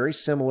originally very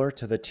similar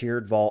to the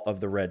tiered vault of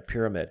the Red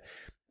Pyramid.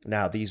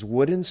 Now, these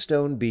wooden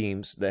stone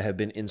beams that have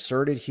been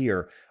inserted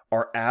here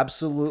are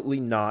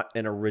absolutely not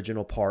an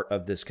original part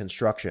of this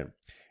construction.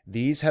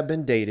 These have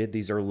been dated.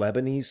 These are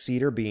Lebanese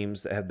cedar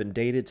beams that have been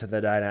dated to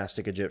the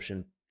dynastic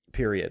Egyptian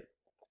period.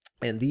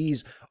 And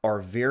these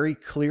are very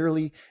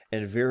clearly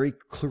and very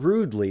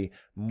crudely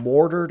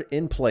mortared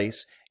in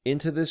place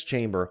into this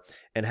chamber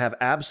and have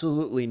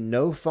absolutely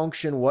no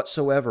function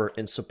whatsoever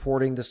in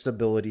supporting the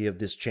stability of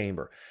this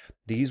chamber.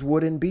 These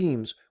wooden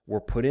beams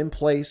were put in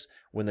place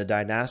when the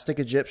dynastic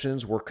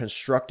Egyptians were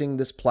constructing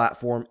this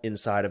platform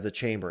inside of the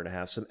chamber, and I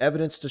have some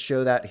evidence to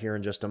show that here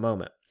in just a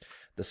moment.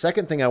 The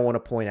second thing I want to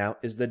point out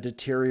is the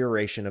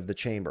deterioration of the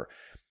chamber.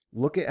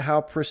 Look at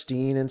how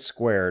pristine and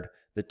squared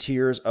the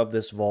tiers of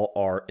this vault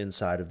are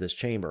inside of this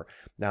chamber.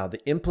 Now,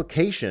 the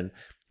implication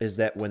is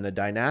that when the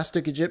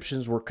dynastic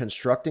Egyptians were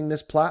constructing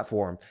this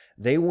platform,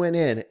 they went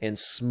in and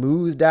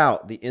smoothed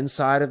out the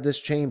inside of this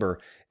chamber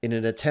in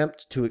an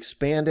attempt to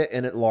expand it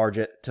and enlarge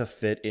it to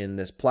fit in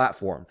this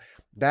platform.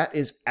 That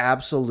is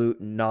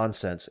absolute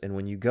nonsense. And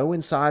when you go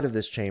inside of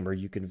this chamber,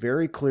 you can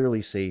very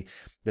clearly see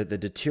that the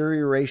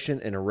deterioration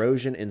and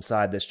erosion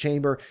inside this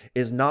chamber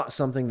is not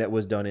something that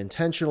was done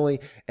intentionally.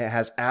 It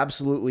has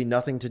absolutely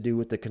nothing to do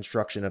with the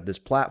construction of this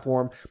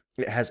platform.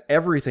 It has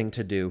everything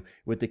to do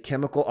with the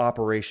chemical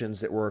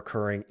operations that were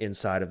occurring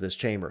inside of this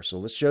chamber. So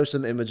let's show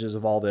some images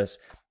of all this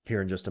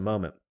here in just a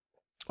moment.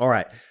 All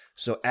right,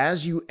 so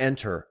as you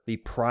enter the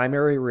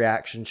primary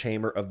reaction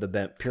chamber of the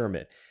bent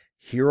pyramid,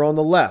 here on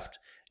the left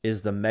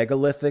is the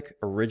megalithic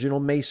original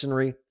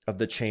masonry of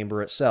the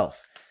chamber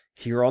itself.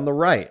 Here on the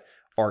right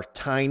are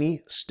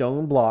tiny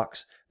stone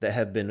blocks that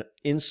have been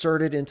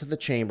inserted into the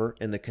chamber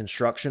in the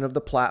construction of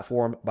the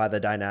platform by the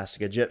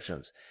dynastic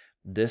Egyptians.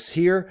 This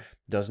here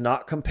does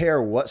not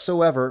compare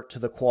whatsoever to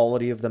the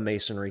quality of the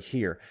masonry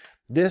here.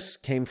 This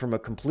came from a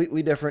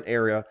completely different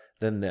area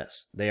than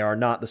this. They are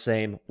not the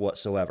same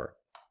whatsoever.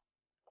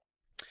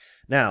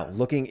 Now,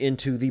 looking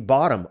into the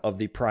bottom of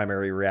the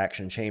primary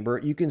reaction chamber,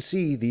 you can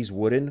see these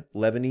wooden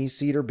Lebanese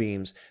cedar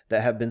beams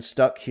that have been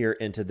stuck here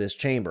into this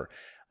chamber.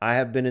 I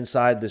have been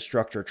inside this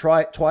structure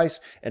twice,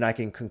 and I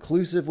can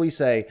conclusively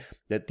say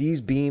that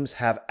these beams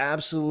have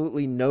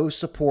absolutely no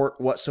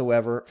support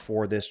whatsoever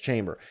for this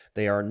chamber.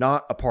 They are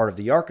not a part of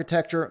the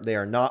architecture. They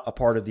are not a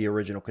part of the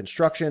original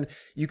construction.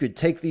 You could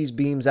take these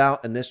beams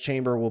out, and this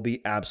chamber will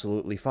be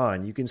absolutely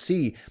fine. You can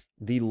see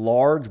the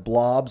large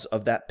blobs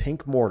of that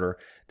pink mortar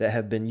that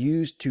have been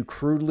used to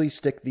crudely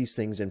stick these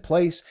things in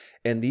place,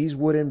 and these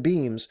wooden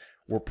beams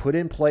were put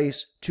in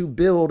place to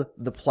build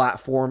the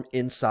platform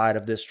inside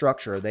of this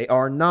structure. They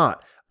are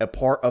not a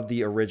part of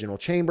the original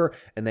chamber,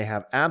 and they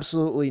have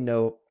absolutely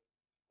no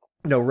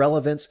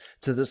relevance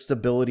to the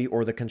stability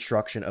or the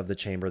construction of the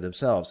chamber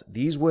themselves.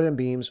 These wooden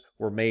beams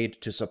were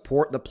made to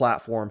support the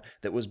platform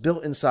that was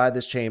built inside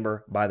this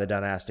chamber by the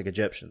dynastic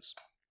Egyptians.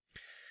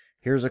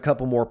 Here's a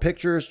couple more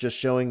pictures just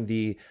showing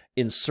the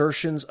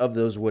insertions of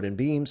those wooden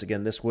beams.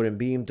 Again, this wooden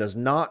beam does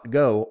not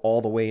go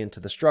all the way into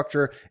the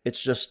structure.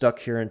 It's just stuck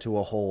here into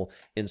a hole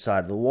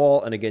inside the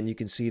wall. And again, you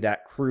can see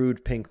that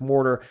crude pink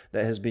mortar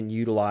that has been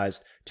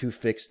utilized to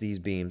fix these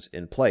beams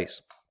in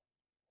place.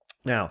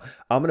 Now,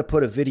 I'm going to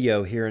put a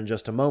video here in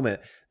just a moment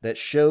that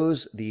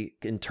shows the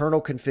internal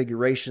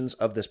configurations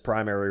of this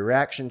primary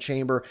reaction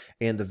chamber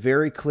and the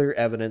very clear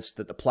evidence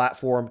that the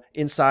platform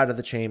inside of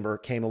the chamber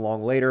came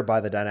along later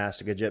by the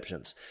dynastic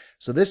Egyptians.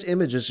 So this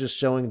image is just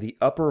showing the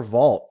upper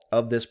vault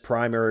of this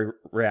primary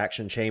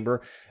reaction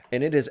chamber,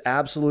 and it is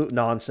absolute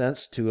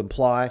nonsense to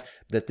imply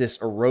that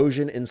this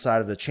erosion inside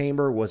of the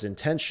chamber was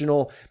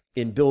intentional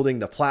in building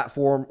the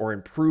platform or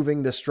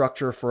improving the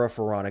structure for a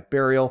pharaonic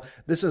burial.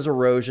 This is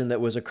erosion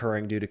that was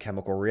occurring due to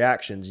chemical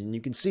reactions. And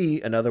you can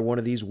see another one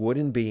of these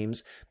wooden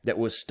beams that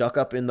was stuck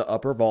up in the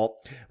upper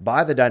vault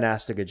by the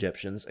dynastic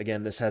Egyptians.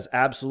 Again, this has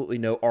absolutely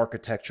no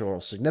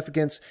architectural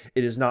significance.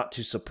 It is not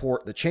to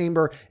support the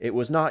chamber. It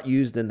was not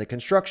used in the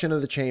construction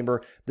of the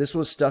chamber. This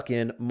was stuck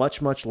in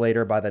much, much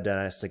later by the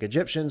dynastic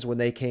Egyptians when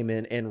they came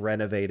in and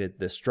renovated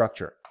this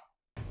structure.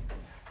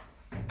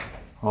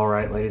 All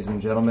right, ladies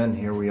and gentlemen,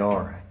 here we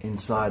are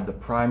inside the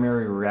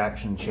primary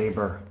reaction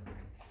chamber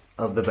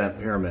of the bent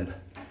pyramid.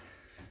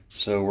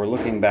 So we're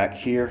looking back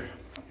here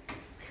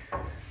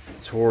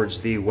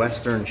towards the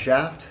western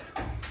shaft,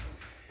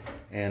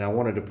 and I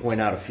wanted to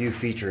point out a few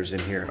features in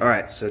here. All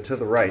right, so to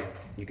the right,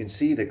 you can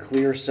see the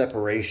clear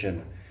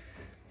separation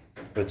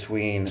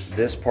between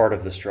this part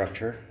of the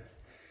structure,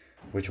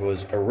 which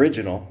was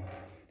original,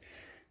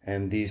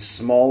 and these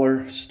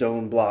smaller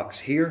stone blocks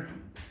here,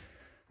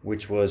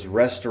 which was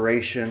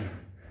restoration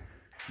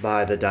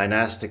by the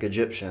dynastic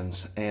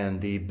Egyptians.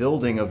 And the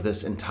building of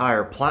this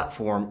entire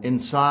platform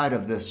inside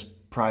of this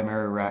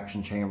primary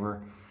reaction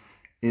chamber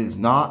is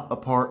not a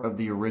part of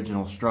the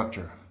original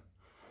structure.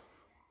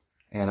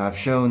 And I've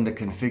shown the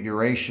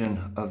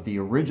configuration of the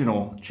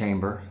original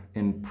chamber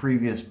in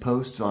previous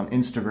posts on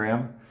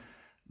Instagram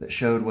that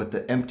showed what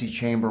the empty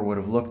chamber would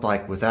have looked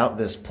like without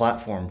this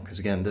platform. Because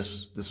again,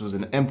 this was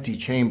an empty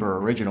chamber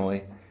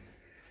originally.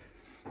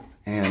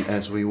 And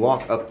as we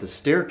walk up the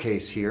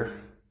staircase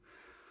here,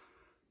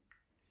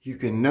 you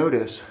can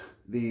notice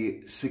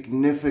the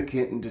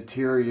significant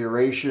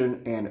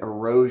deterioration and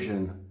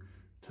erosion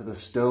to the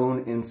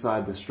stone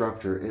inside the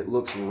structure. It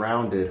looks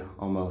rounded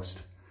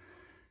almost.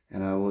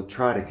 And I will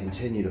try to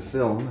continue to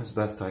film as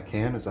best I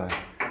can as I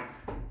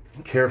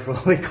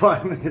carefully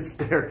climb this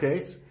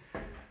staircase.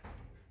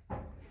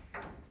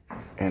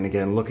 And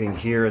again, looking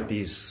here at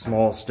these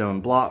small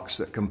stone blocks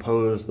that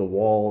compose the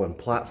wall and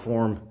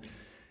platform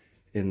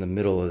in the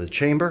middle of the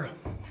chamber.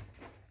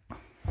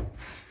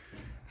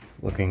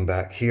 Looking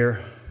back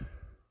here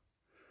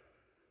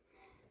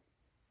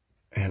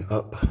and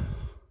up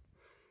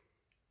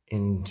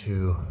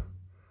into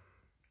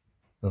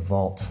the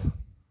vault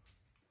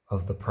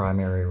of the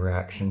primary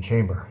reaction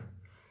chamber.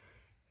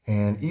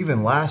 And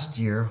even last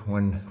year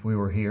when we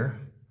were here,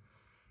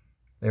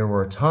 there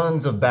were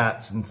tons of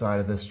bats inside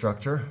of this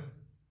structure.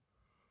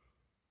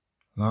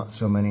 Not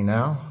so many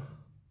now.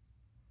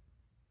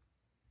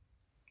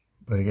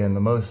 But again,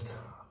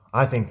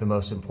 I think the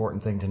most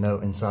important thing to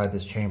note inside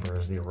this chamber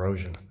is the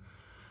erosion.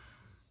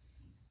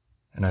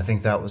 And I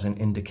think that was an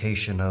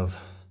indication of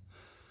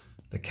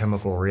the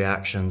chemical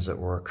reactions that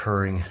were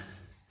occurring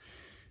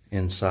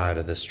inside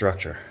of this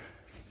structure.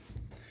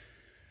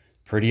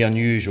 Pretty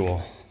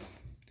unusual.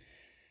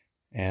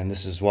 And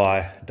this is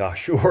why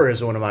Dahshur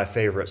is one of my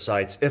favorite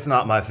sites, if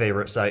not my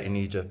favorite site in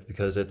Egypt,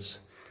 because it's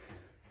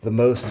the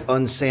most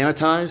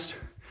unsanitized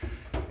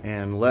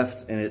and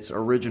left in its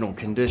original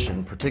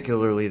condition,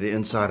 particularly the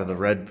inside of the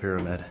Red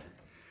Pyramid.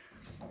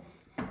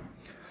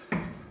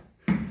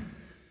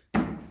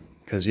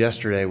 Because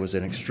yesterday was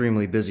an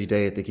extremely busy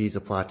day at the Giza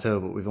Plateau,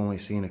 but we've only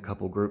seen a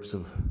couple groups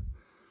of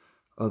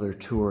other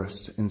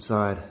tourists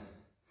inside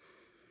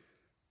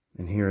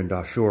and here in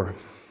Dahshur.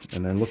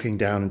 And then looking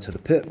down into the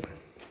pit,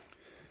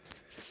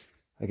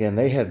 again,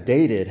 they have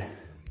dated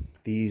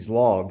these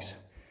logs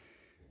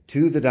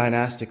to the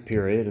dynastic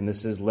period, and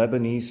this is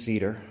Lebanese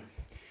cedar.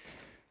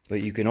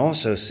 But you can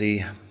also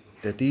see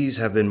that these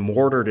have been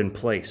mortared in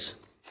place.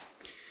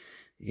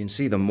 You can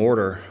see the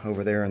mortar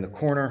over there in the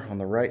corner on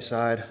the right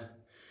side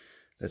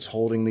that's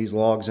holding these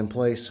logs in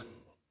place.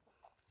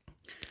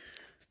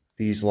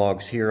 These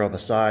logs here on the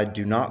side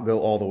do not go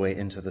all the way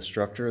into the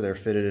structure. They're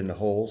fitted into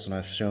holes, and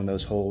I've shown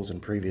those holes in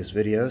previous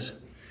videos.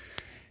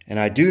 And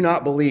I do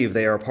not believe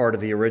they are part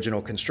of the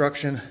original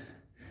construction,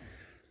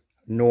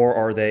 nor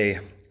are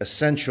they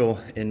essential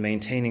in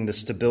maintaining the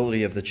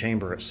stability of the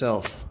chamber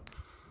itself.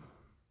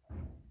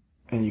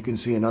 And you can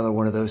see another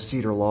one of those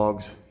cedar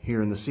logs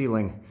here in the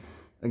ceiling.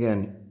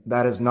 Again,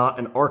 that is not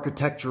an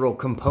architectural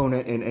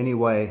component in any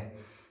way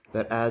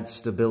that adds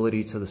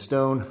stability to the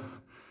stone.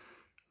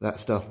 That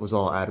stuff was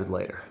all added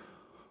later.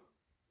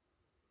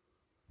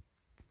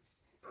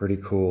 Pretty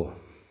cool.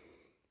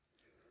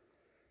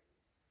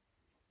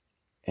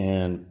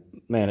 And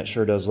man, it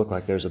sure does look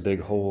like there's a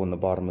big hole in the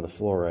bottom of the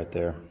floor right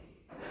there.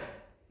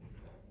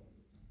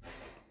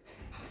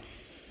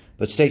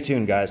 But stay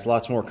tuned, guys.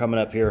 Lots more coming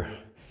up here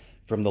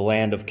from the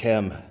land of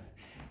Kem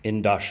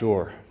in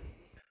Dahshur.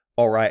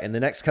 All right, in the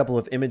next couple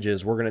of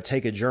images, we're going to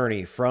take a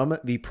journey from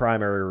the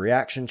primary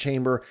reaction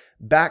chamber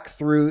back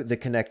through the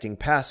connecting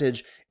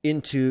passage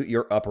into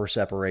your upper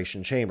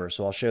separation chamber.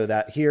 So I'll show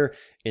that here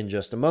in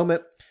just a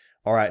moment.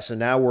 All right, so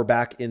now we're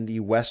back in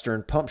the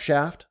western pump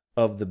shaft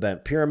of the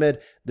bent pyramid.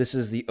 This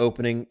is the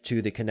opening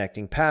to the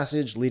connecting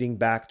passage leading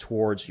back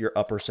towards your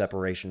upper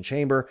separation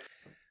chamber.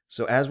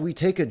 So as we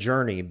take a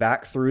journey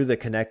back through the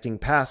connecting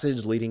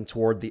passage leading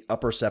toward the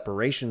upper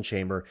separation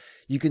chamber,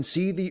 you can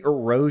see the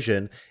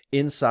erosion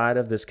inside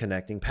of this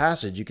connecting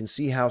passage. You can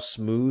see how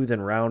smooth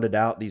and rounded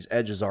out these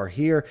edges are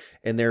here,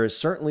 and there is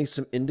certainly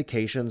some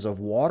indications of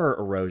water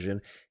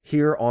erosion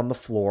here on the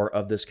floor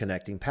of this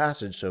connecting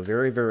passage. So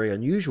very, very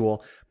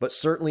unusual, but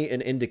certainly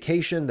an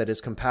indication that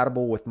is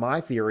compatible with my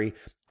theory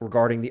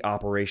regarding the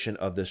operation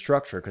of this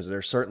structure, because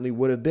there certainly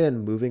would have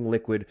been moving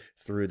liquid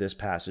through this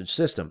passage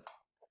system.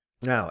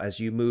 Now, as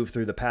you move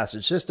through the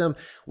passage system,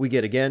 we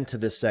get again to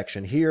this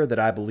section here that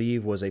I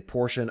believe was a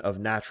portion of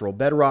natural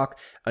bedrock,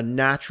 a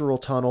natural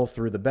tunnel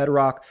through the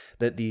bedrock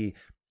that the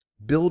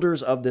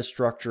builders of this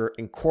structure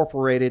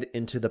incorporated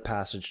into the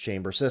passage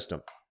chamber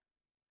system.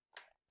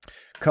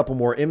 Couple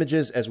more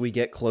images as we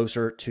get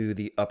closer to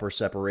the upper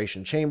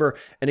separation chamber.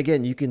 And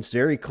again, you can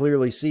very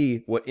clearly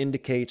see what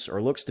indicates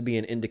or looks to be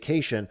an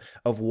indication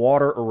of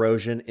water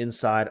erosion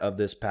inside of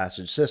this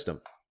passage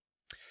system.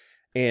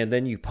 And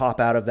then you pop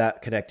out of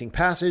that connecting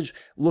passage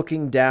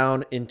looking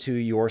down into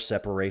your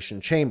separation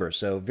chamber.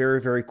 So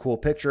very, very cool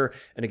picture.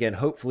 And again,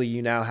 hopefully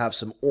you now have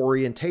some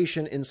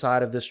orientation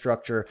inside of this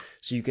structure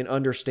so you can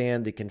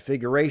understand the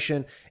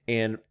configuration,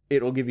 and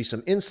it'll give you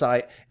some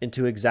insight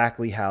into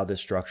exactly how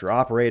this structure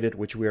operated,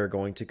 which we are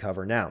going to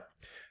cover now.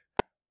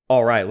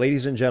 All right,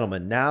 ladies and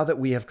gentlemen, now that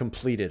we have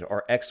completed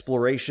our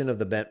exploration of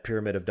the bent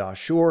pyramid of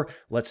Dahshur,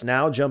 let's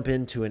now jump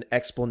into an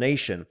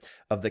explanation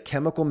of the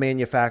chemical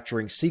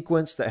manufacturing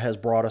sequence that has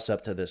brought us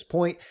up to this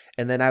point,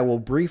 and then I will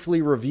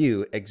briefly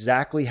review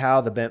exactly how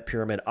the bent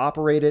pyramid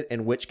operated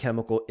and which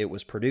chemical it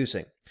was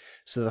producing.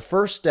 So the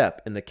first step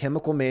in the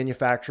chemical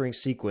manufacturing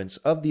sequence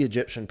of the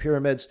Egyptian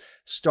pyramids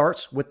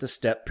starts with the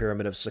step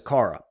pyramid of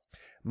Saqqara.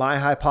 My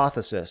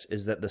hypothesis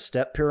is that the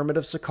step pyramid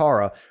of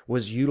Saqqara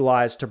was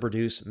utilized to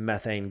produce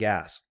methane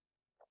gas.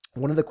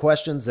 One of the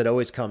questions that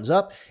always comes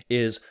up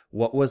is,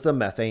 what was the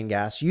methane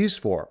gas used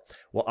for?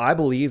 Well, I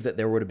believe that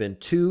there would have been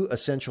two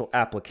essential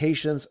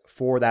applications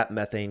for that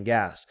methane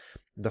gas.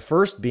 The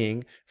first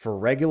being for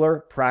regular,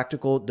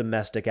 practical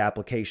domestic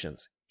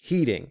applications,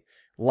 heating,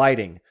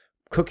 lighting,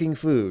 cooking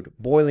food,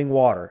 boiling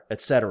water,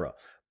 etc.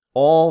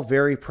 All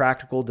very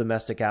practical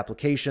domestic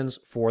applications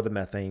for the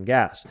methane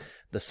gas.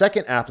 The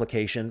second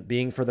application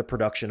being for the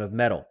production of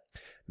metal.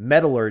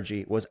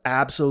 Metallurgy was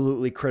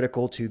absolutely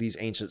critical to these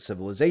ancient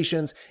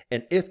civilizations,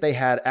 and if they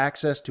had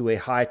access to a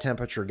high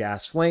temperature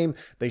gas flame,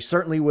 they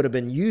certainly would have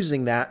been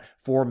using that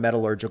for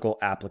metallurgical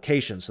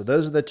applications. So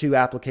those are the two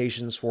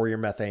applications for your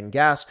methane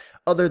gas,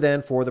 other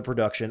than for the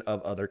production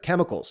of other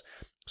chemicals.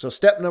 So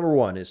step number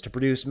one is to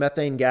produce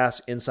methane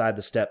gas inside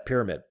the step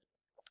pyramid.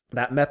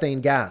 That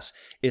methane gas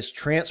is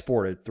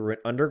transported through an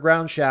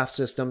underground shaft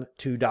system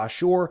to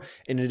Dahshur,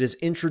 and it is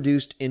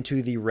introduced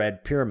into the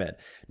red pyramid.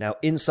 Now,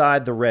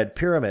 inside the red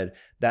pyramid,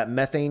 that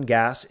methane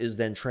gas is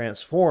then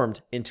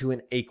transformed into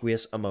an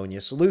aqueous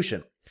ammonia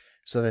solution.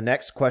 So the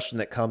next question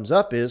that comes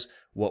up is,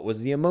 what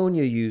was the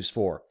ammonia used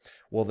for?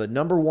 Well, the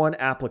number one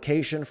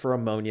application for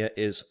ammonia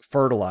is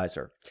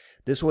fertilizer.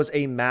 This was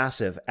a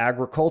massive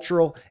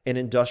agricultural and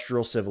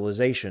industrial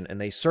civilization, and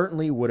they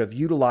certainly would have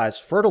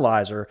utilized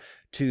fertilizer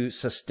to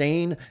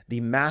sustain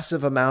the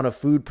massive amount of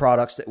food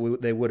products that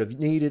they would have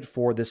needed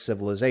for this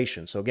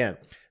civilization. So again,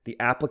 the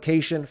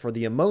application for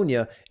the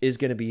ammonia is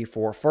going to be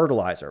for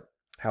fertilizer.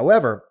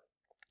 However,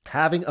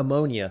 having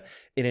ammonia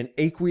in an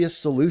aqueous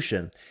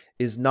solution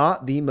is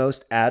not the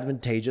most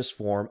advantageous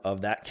form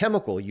of that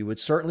chemical. You would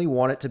certainly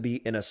want it to be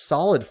in a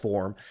solid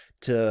form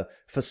to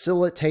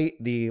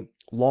facilitate the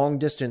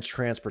long-distance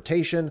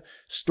transportation,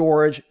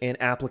 storage,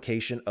 and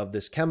application of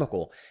this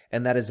chemical.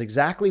 And that is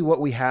exactly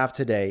what we have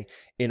today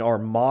in our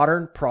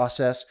modern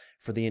process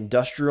for the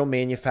industrial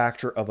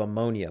manufacture of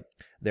ammonia.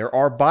 There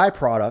are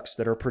byproducts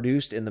that are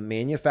produced in the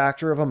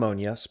manufacture of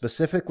ammonia,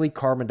 specifically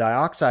carbon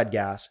dioxide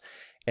gas,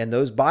 and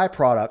those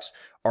byproducts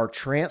are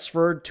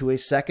transferred to a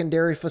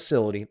secondary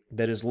facility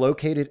that is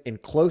located in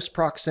close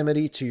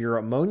proximity to your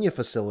ammonia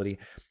facility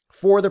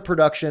for the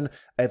production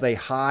of a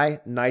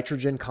high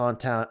nitrogen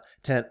content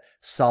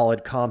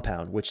solid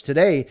compound, which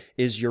today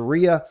is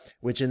urea,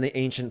 which in the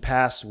ancient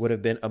past would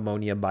have been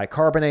ammonium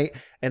bicarbonate,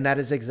 and that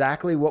is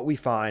exactly what we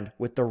find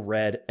with the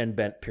red and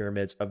bent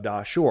pyramids of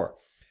Dahshur.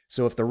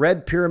 So if the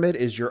red pyramid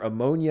is your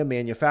ammonia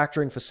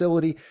manufacturing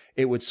facility,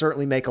 it would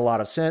certainly make a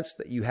lot of sense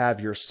that you have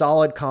your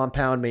solid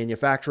compound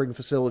manufacturing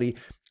facility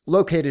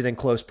located in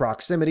close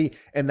proximity,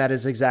 and that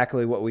is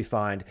exactly what we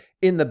find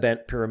in the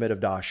bent pyramid of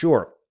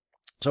Dahshur.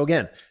 So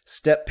again,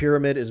 step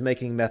pyramid is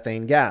making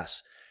methane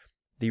gas.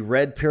 The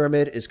red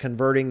pyramid is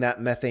converting that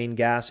methane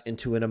gas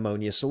into an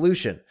ammonia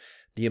solution.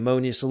 The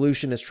ammonia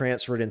solution is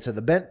transferred into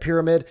the bent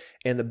pyramid,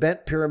 and the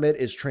bent pyramid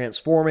is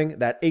transforming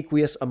that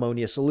aqueous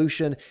ammonia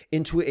solution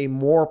into a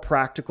more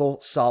practical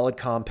solid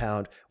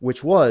compound,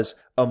 which was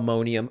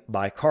ammonium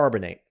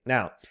bicarbonate.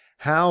 Now,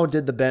 how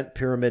did the bent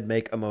pyramid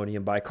make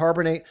ammonium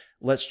bicarbonate?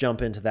 Let's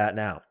jump into that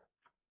now.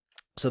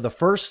 So the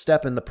first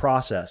step in the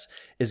process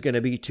is going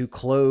to be to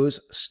close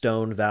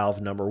stone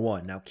valve number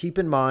one. Now keep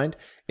in mind,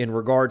 in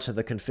regard to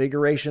the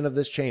configuration of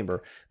this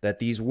chamber, that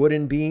these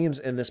wooden beams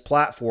and this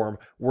platform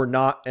were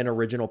not an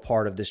original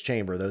part of this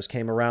chamber. Those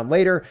came around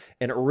later,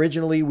 and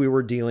originally we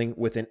were dealing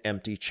with an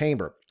empty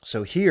chamber.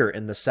 So here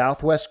in the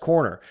southwest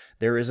corner,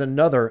 there is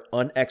another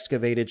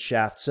unexcavated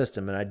shaft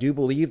system, and I do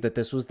believe that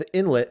this was the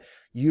inlet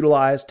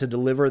utilized to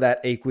deliver that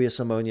aqueous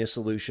ammonia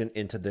solution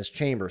into this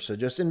chamber. So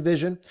just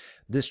envision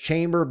this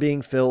chamber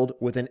being filled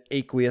with an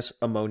aqueous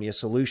ammonia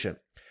solution.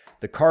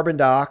 The carbon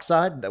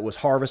dioxide that was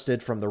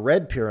harvested from the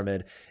red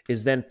pyramid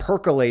is then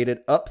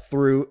percolated up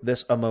through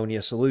this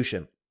ammonia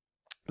solution.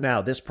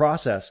 Now, this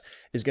process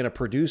is going to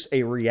produce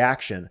a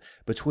reaction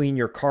between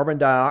your carbon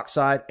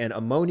dioxide and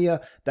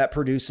ammonia that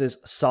produces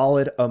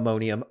solid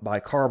ammonium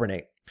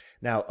bicarbonate.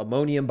 Now,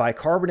 ammonium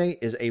bicarbonate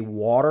is a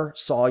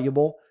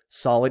water-soluble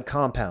solid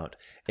compound,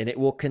 and it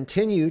will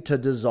continue to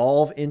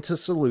dissolve into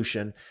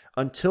solution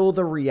until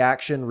the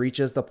reaction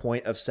reaches the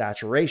point of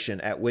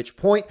saturation, at which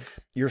point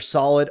your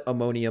solid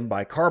ammonium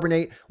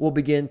bicarbonate will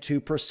begin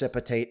to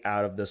precipitate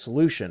out of the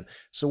solution.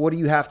 So what do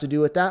you have to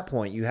do at that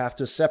point? You have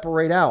to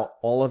separate out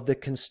all of the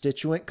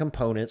constituent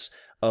components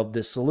of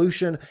this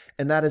solution,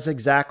 and that is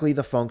exactly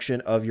the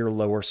function of your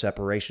lower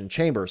separation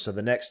chamber. So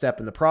the next step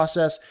in the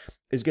process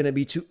is going to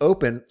be to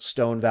open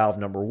stone valve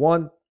number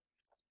one.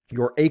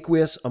 Your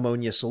aqueous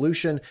ammonia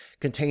solution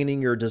containing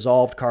your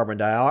dissolved carbon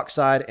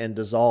dioxide and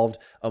dissolved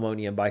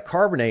ammonium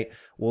bicarbonate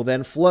will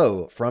then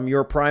flow from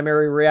your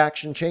primary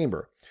reaction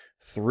chamber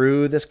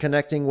through this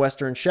connecting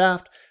western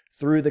shaft,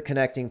 through the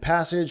connecting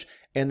passage,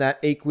 and that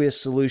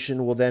aqueous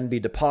solution will then be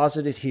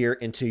deposited here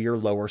into your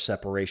lower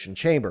separation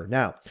chamber.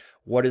 Now,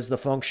 what is the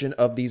function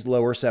of these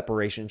lower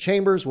separation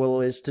chambers?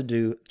 Well, it is to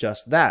do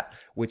just that,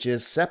 which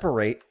is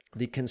separate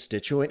the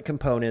constituent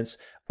components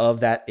of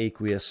that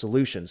aqueous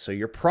solution. So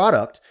your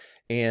product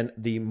and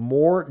the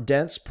more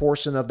dense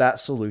portion of that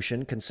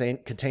solution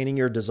containing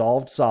your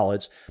dissolved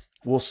solids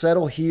will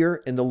settle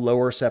here in the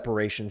lower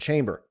separation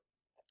chamber.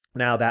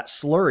 Now, that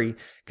slurry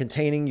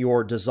containing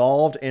your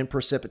dissolved and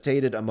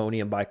precipitated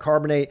ammonium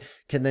bicarbonate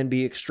can then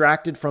be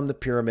extracted from the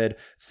pyramid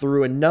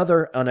through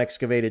another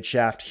unexcavated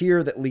shaft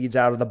here that leads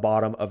out of the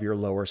bottom of your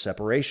lower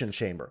separation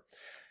chamber.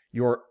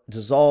 Your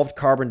dissolved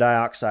carbon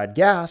dioxide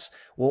gas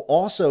will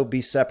also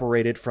be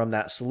separated from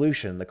that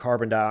solution. The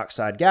carbon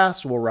dioxide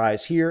gas will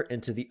rise here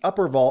into the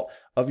upper vault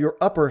of your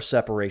upper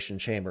separation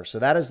chamber. So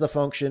that is the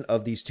function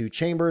of these two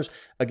chambers,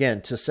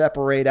 again, to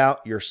separate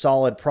out your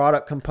solid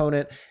product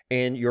component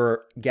and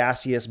your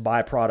gaseous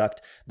byproduct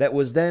that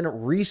was then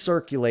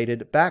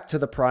recirculated back to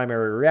the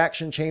primary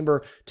reaction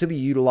chamber to be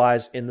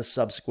utilized in the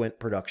subsequent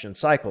production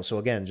cycle. So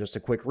again, just a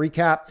quick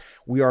recap,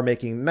 we are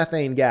making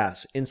methane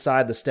gas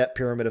inside the step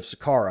pyramid of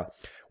Saqqara.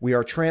 We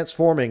are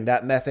transforming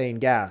that methane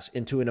gas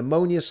into an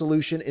ammonia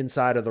solution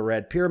inside of the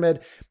red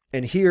pyramid.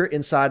 And here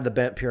inside the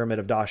bent pyramid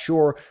of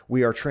Dahshur,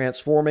 we are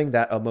transforming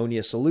that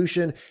ammonia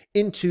solution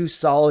into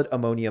solid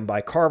ammonium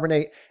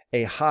bicarbonate,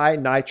 a high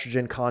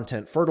nitrogen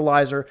content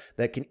fertilizer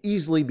that can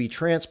easily be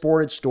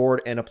transported,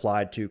 stored, and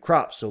applied to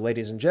crops. So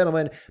ladies and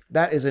gentlemen,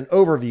 that is an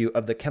overview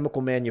of the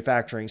chemical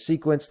manufacturing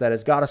sequence that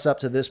has got us up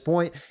to this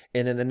point.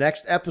 And in the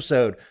next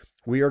episode,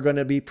 we are going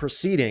to be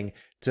proceeding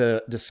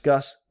to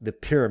discuss the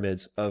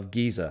pyramids of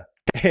Giza.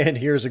 And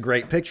here's a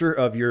great picture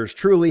of yours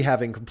truly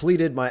having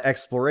completed my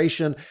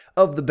exploration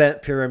of the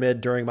Bent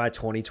Pyramid during my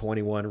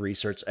 2021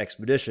 research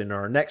expedition.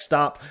 Our next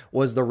stop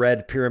was the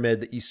Red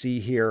Pyramid that you see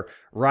here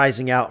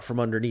rising out from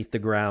underneath the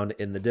ground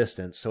in the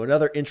distance. So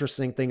another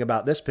interesting thing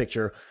about this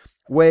picture,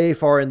 way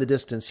far in the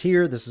distance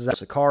here, this is at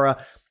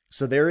Saqqara.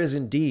 So there is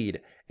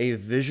indeed a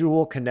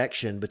visual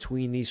connection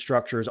between these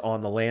structures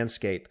on the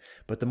landscape,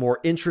 but the more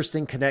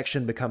interesting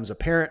connection becomes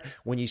apparent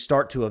when you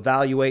start to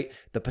evaluate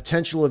the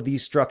potential of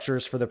these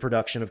structures for the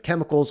production of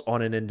chemicals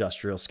on an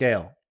industrial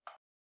scale.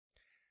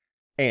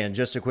 And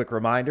just a quick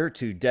reminder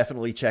to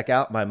definitely check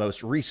out my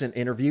most recent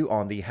interview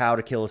on the How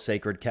to Kill a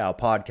Sacred Cow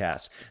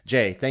podcast.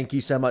 Jay, thank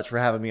you so much for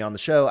having me on the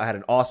show. I had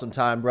an awesome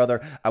time,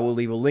 brother. I will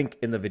leave a link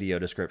in the video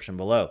description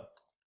below.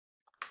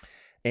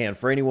 And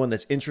for anyone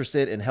that's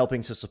interested in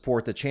helping to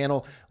support the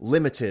channel,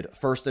 limited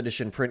first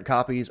edition print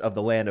copies of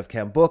the Land of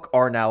Chem book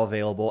are now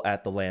available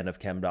at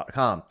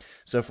thelandofchem.com.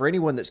 So for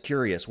anyone that's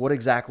curious, what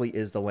exactly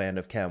is the Land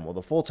of Chem? Well,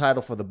 the full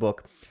title for the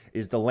book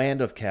is The Land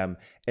of Chem,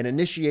 an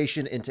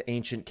initiation into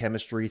ancient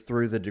chemistry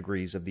through the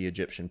degrees of the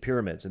Egyptian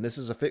pyramids. And this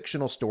is a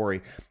fictional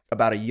story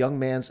about a young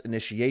man's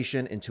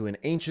initiation into an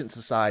ancient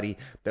society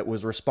that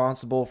was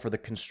responsible for the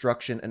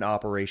construction and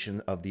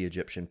operation of the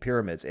Egyptian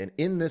pyramids. And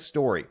in this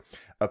story,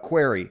 a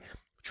query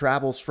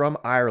travels from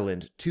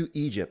Ireland to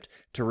Egypt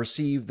to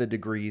receive the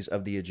degrees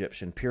of the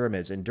Egyptian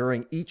pyramids. And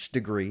during each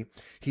degree,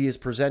 he is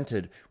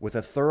presented with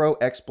a thorough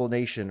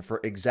explanation for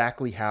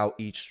exactly how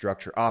each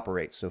structure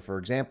operates. So for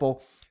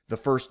example, the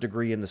first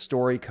degree in the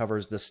story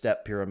covers the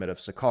step pyramid of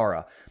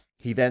Saqqara.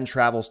 He then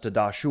travels to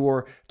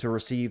Dahshur to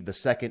receive the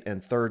second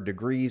and third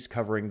degrees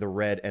covering the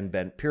red and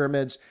bent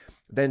pyramids,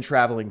 then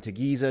traveling to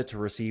Giza to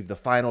receive the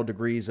final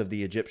degrees of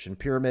the Egyptian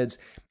pyramids.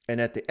 And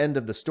at the end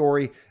of the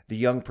story, the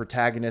young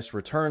protagonist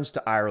returns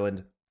to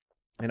Ireland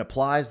and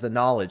applies the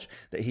knowledge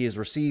that he has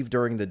received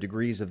during the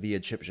degrees of the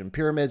Egyptian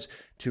pyramids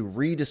to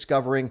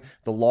rediscovering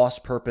the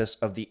lost purpose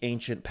of the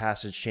ancient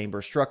passage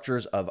chamber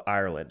structures of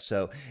Ireland.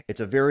 So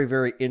it's a very,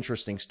 very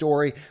interesting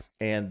story,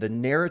 and the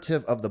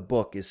narrative of the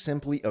book is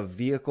simply a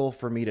vehicle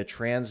for me to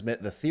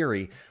transmit the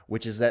theory,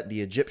 which is that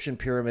the Egyptian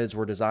pyramids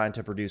were designed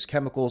to produce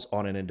chemicals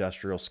on an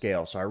industrial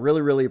scale. So I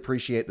really, really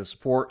appreciate the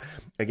support.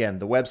 Again,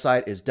 the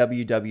website is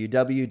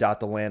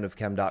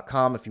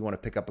www.thelandofchem.com if you want to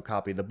pick up a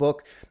copy of the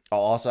book. I'll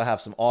also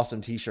have some awesome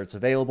t-shirts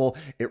available.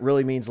 It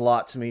really means a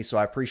lot to me, so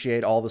I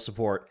appreciate all the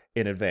support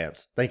in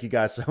advance. Thank you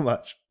guys so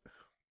much.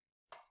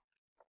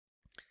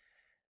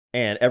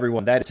 And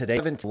everyone, that is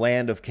today's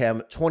Land of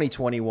Chem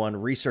 2021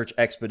 Research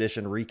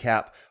Expedition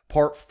Recap,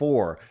 Part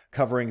 4,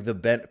 covering the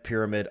Bent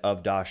Pyramid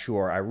of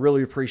Dahshur. I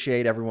really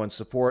appreciate everyone's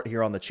support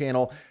here on the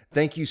channel.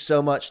 Thank you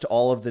so much to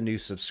all of the new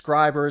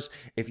subscribers.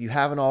 If you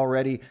haven't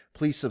already,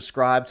 please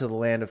subscribe to the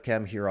Land of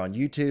Chem here on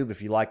YouTube.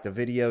 If you like the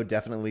video,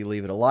 definitely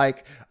leave it a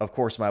like. Of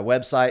course, my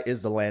website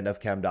is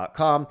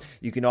thelandofchem.com.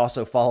 You can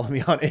also follow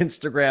me on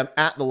Instagram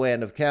at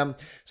thelandofchem.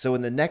 So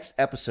in the next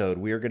episode,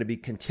 we are going to be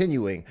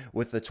continuing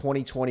with the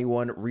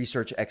 2021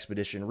 Research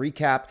Expedition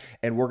Recap,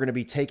 and we're going to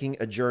be taking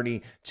a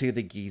journey to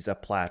the Giza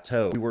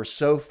Plateau. We were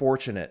so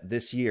fortunate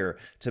this year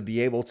to be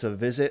able to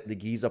visit the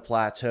Giza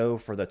Plateau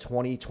for the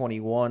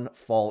 2021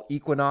 fall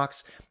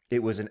equinox.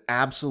 It was an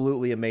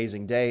absolutely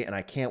amazing day, and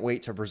I can't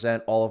wait to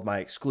present all of my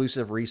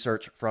exclusive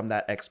research from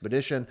that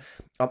expedition.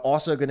 I'm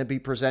also going to be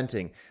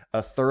presenting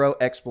a thorough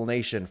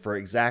explanation for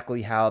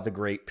exactly how the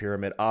Great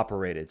Pyramid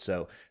operated.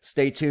 So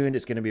stay tuned.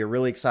 It's going to be a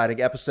really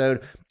exciting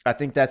episode. I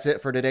think that's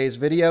it for today's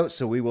video,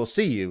 so we will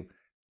see you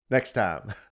next time.